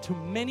into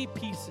many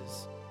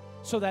pieces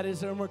so that it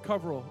is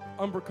unrecoverable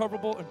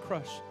and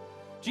crushed.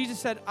 Jesus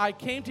said, I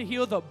came to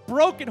heal the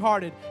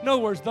brokenhearted. In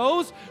other words,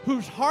 those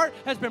whose heart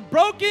has been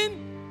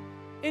broken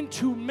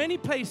into many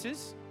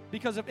places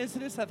because of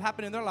incidents that have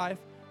happened in their life.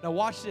 Now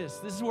watch this.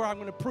 This is where I'm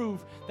going to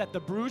prove that the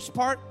bruised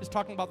part is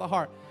talking about the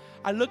heart.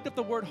 I looked up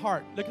the word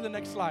heart. Look at the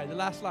next slide, the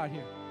last slide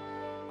here.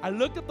 I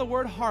looked up the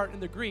word heart in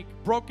the Greek,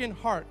 broken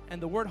heart,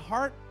 and the word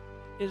heart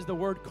is the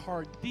word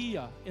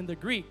cardia in the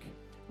Greek,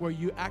 where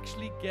you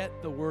actually get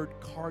the word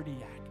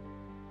cardiac.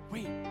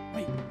 Wait.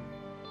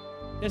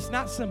 It's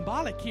not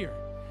symbolic here.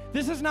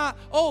 This is not,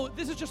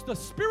 this is just the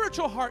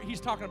spiritual heart he's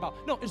talking about.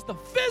 No, it's the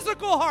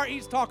physical heart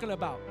he's talking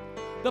about.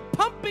 The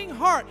pumping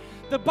heart.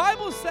 The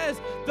Bible says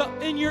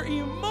in your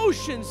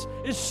emotions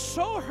is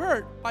so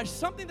hurt by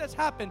something that's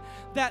happened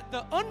that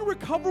the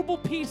unrecoverable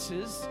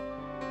pieces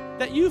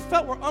that you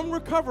felt were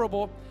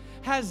unrecoverable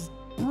has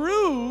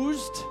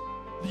bruised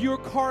your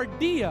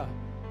cardia,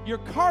 your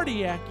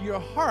cardiac, your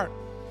heart.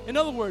 In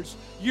other words,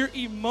 your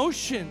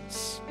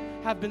emotions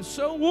have been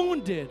so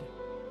wounded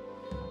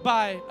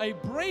by a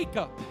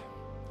breakup.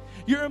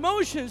 Your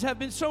emotions have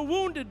been so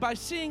wounded by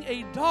seeing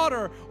a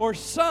daughter or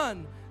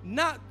son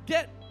not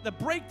get the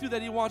breakthrough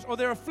that he wants, or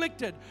they're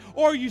afflicted,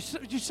 or you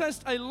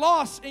sensed a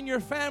loss in your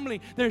family.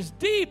 There's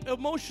deep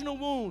emotional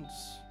wounds.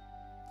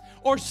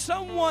 Or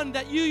someone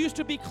that you used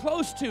to be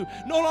close to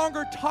no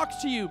longer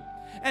talks to you,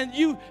 and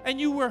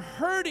you were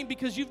hurting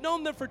because you've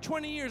known them for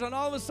 20 years, and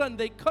all of a sudden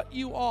they cut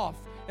you off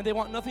and they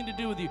want nothing to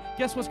do with you.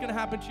 Guess what's going to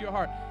happen to your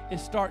heart? It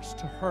starts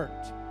to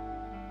hurt.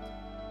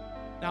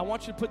 Now I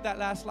want you to put that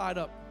last slide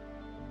up.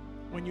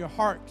 When your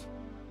heart,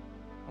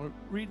 I'm going to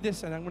read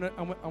this and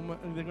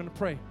they're going to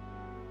pray.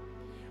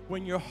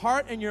 When your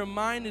heart and your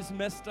mind is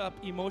messed up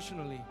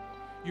emotionally,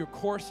 your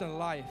course in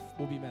life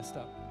will be messed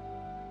up.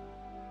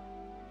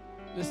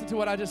 Listen to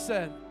what I just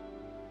said.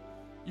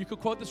 You could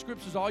quote the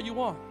scriptures all you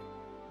want,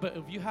 but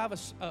if you have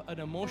an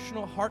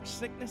emotional heart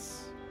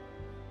sickness,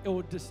 it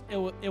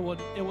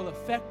will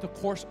affect the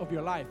course of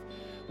your life.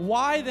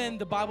 Why then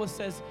the Bible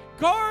says,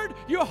 guard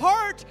your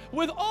heart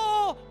with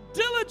all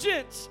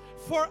diligence,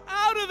 for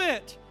out of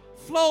it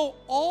flow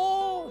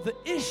all the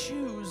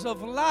issues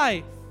of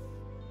life.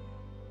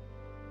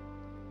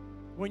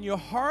 When your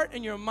heart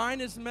and your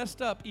mind is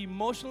messed up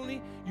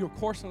emotionally, your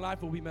course in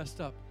life will be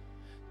messed up.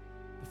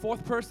 The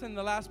fourth person,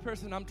 the last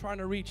person I'm trying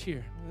to reach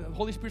here, the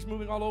Holy Spirit's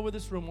moving all over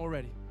this room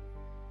already,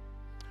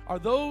 are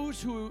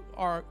those who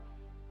are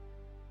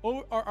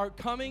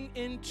coming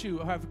into,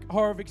 or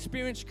have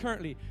experienced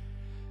currently,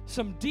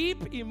 some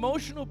deep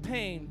emotional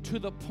pain to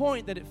the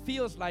point that it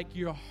feels like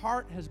your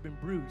heart has been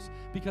bruised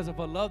because of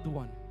a loved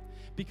one,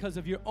 because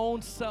of your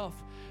own self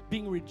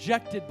being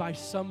rejected by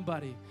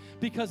somebody,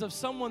 because of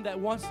someone that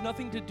wants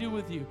nothing to do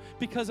with you,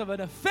 because of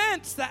an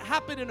offense that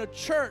happened in a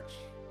church.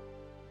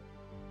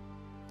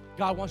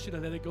 God wants you to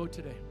let it go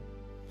today.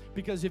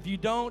 Because if you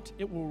don't,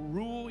 it will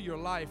rule your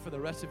life for the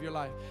rest of your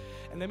life.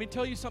 And let me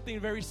tell you something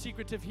very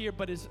secretive here,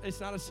 but it's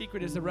not a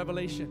secret, it's a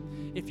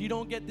revelation. If you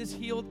don't get this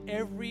healed,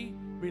 every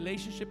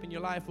relationship in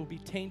your life will be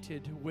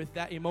tainted with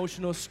that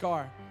emotional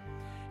scar.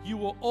 You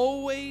will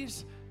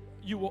always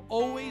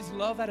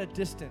love at a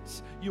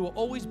distance. You will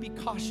always be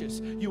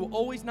cautious. You will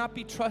always not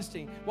be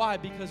trusting. Why?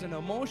 Because an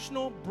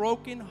emotional,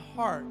 broken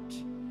heart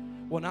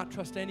will not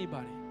trust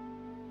anybody.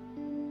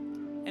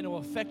 And it will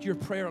affect your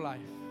prayer life.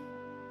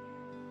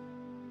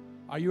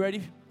 Are you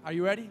ready? Are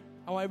you ready?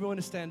 I want everyone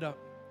to stand up.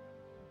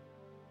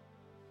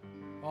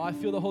 Oh, I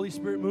feel the Holy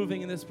Spirit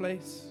moving in this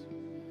place.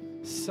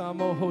 We're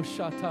going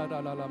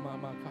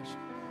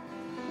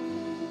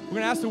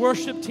to ask the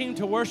worship team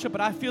to worship,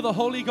 but I feel the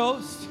Holy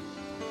Ghost.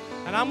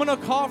 And I'm going to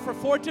call for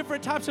 4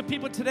 different types of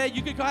people today.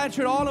 You can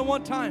answer it all at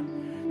one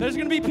time. There's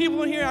going to be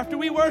people in here after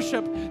we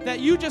worship that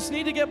you just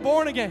need to get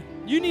born again.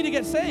 You need to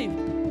get saved.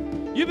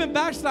 You've been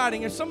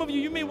backsliding, and some of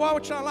you may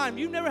watch online.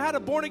 You've never had a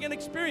born-again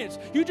experience.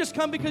 You just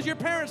come because your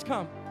parents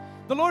come.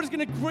 The Lord is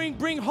going to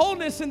bring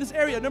wholeness in this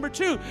area. Number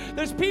 2,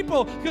 there's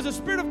people, because the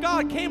Spirit of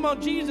God came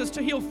on Jesus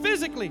to heal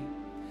physically.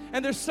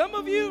 And there's some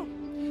of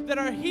you that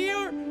are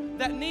here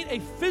that need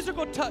a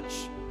physical touch.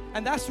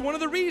 And that's one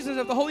of the reasons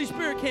that the Holy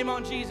Spirit came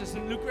on Jesus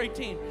in Luke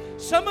 18.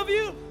 Some of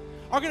you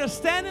are going to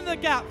stand in the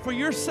gap for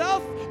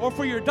yourself or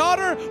for your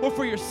daughter or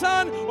for your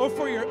son or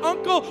for your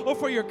uncle or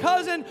for your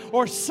cousin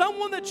or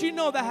someone that you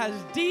know that has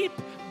deep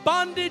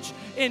bondage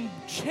in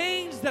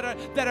chains that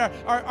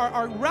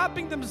are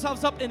wrapping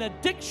themselves up in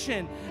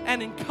addiction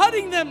and in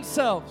cutting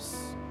themselves.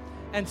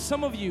 And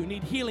some of you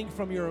need healing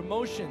from your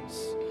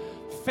emotions.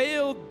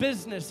 Failed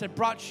business that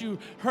brought you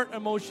hurt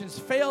emotions,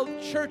 failed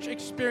church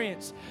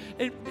experience,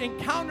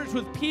 encounters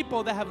with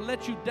people that have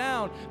let you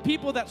down,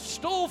 people that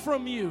stole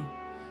from you,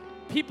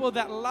 people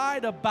that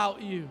lied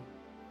about you,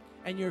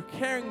 and you're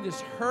carrying this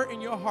hurt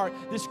in your heart.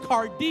 This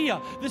cardia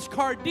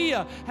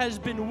has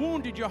been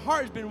wounded. Your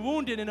heart has been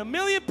wounded in a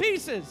million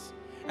pieces.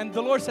 And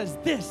the Lord says,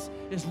 this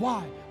is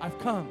why I've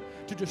come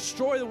to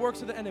destroy the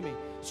works of the enemy.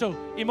 So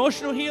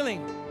emotional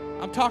healing,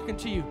 I'm talking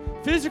to you.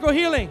 Physical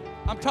healing,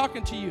 I'm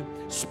talking to you.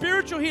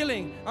 Spiritual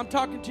healing, I'm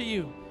talking to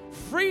you.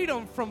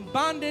 Freedom from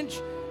bondage,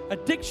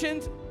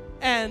 addictions,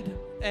 and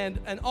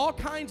all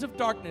kinds of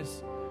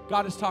darkness,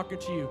 God is talking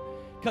to you.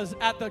 Because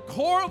at the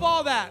core of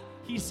all that,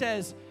 He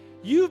says,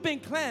 you've been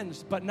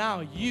cleansed, but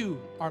now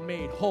you are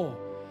made whole.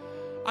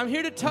 I'm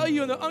here to tell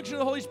you in the unction of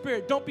the Holy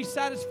Spirit, don't be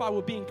satisfied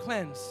with being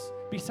cleansed.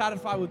 Be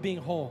satisfied with being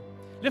whole.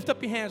 Lift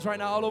up your hands right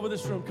now all over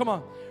this room. Come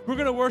on. We're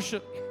going to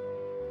worship.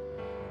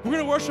 We're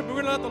going to worship. We're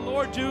going to let the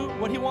Lord do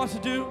what He wants to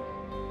do.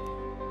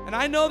 And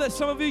I know that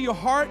some of you, your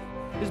heart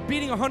is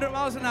beating 100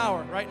 miles an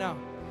hour right now.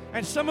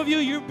 And some of you,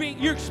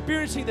 you're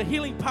experiencing the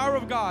healing power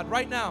of God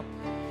right now.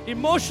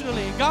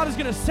 Emotionally, God is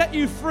going to set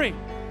you free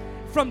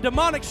from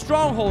demonic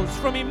strongholds,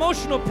 from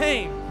emotional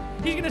pain.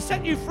 He's going to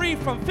set you free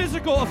from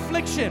physical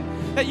affliction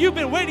that you've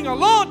been waiting a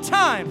long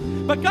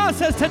time. But God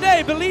says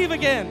today, believe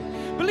again.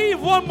 Believe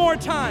one more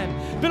time.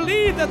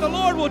 Believe that the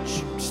Lord will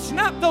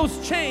snap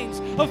those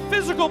chains of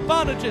physical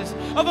bondages,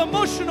 of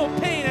emotional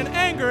pain and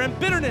anger and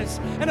bitterness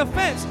and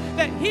offense,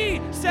 that He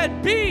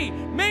said, be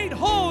made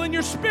whole in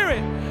your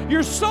spirit,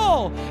 your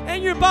soul,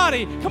 and your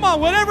body. Come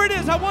on, whatever it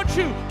is, I want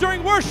you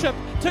during worship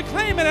to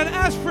claim it and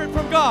ask for it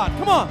from God.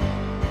 Come on.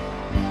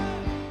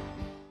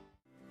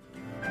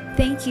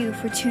 Thank you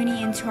for tuning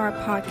into our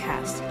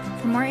podcast.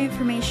 For more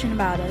information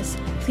about us,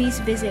 please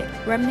visit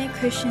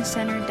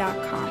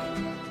remnantchristiancenter.com.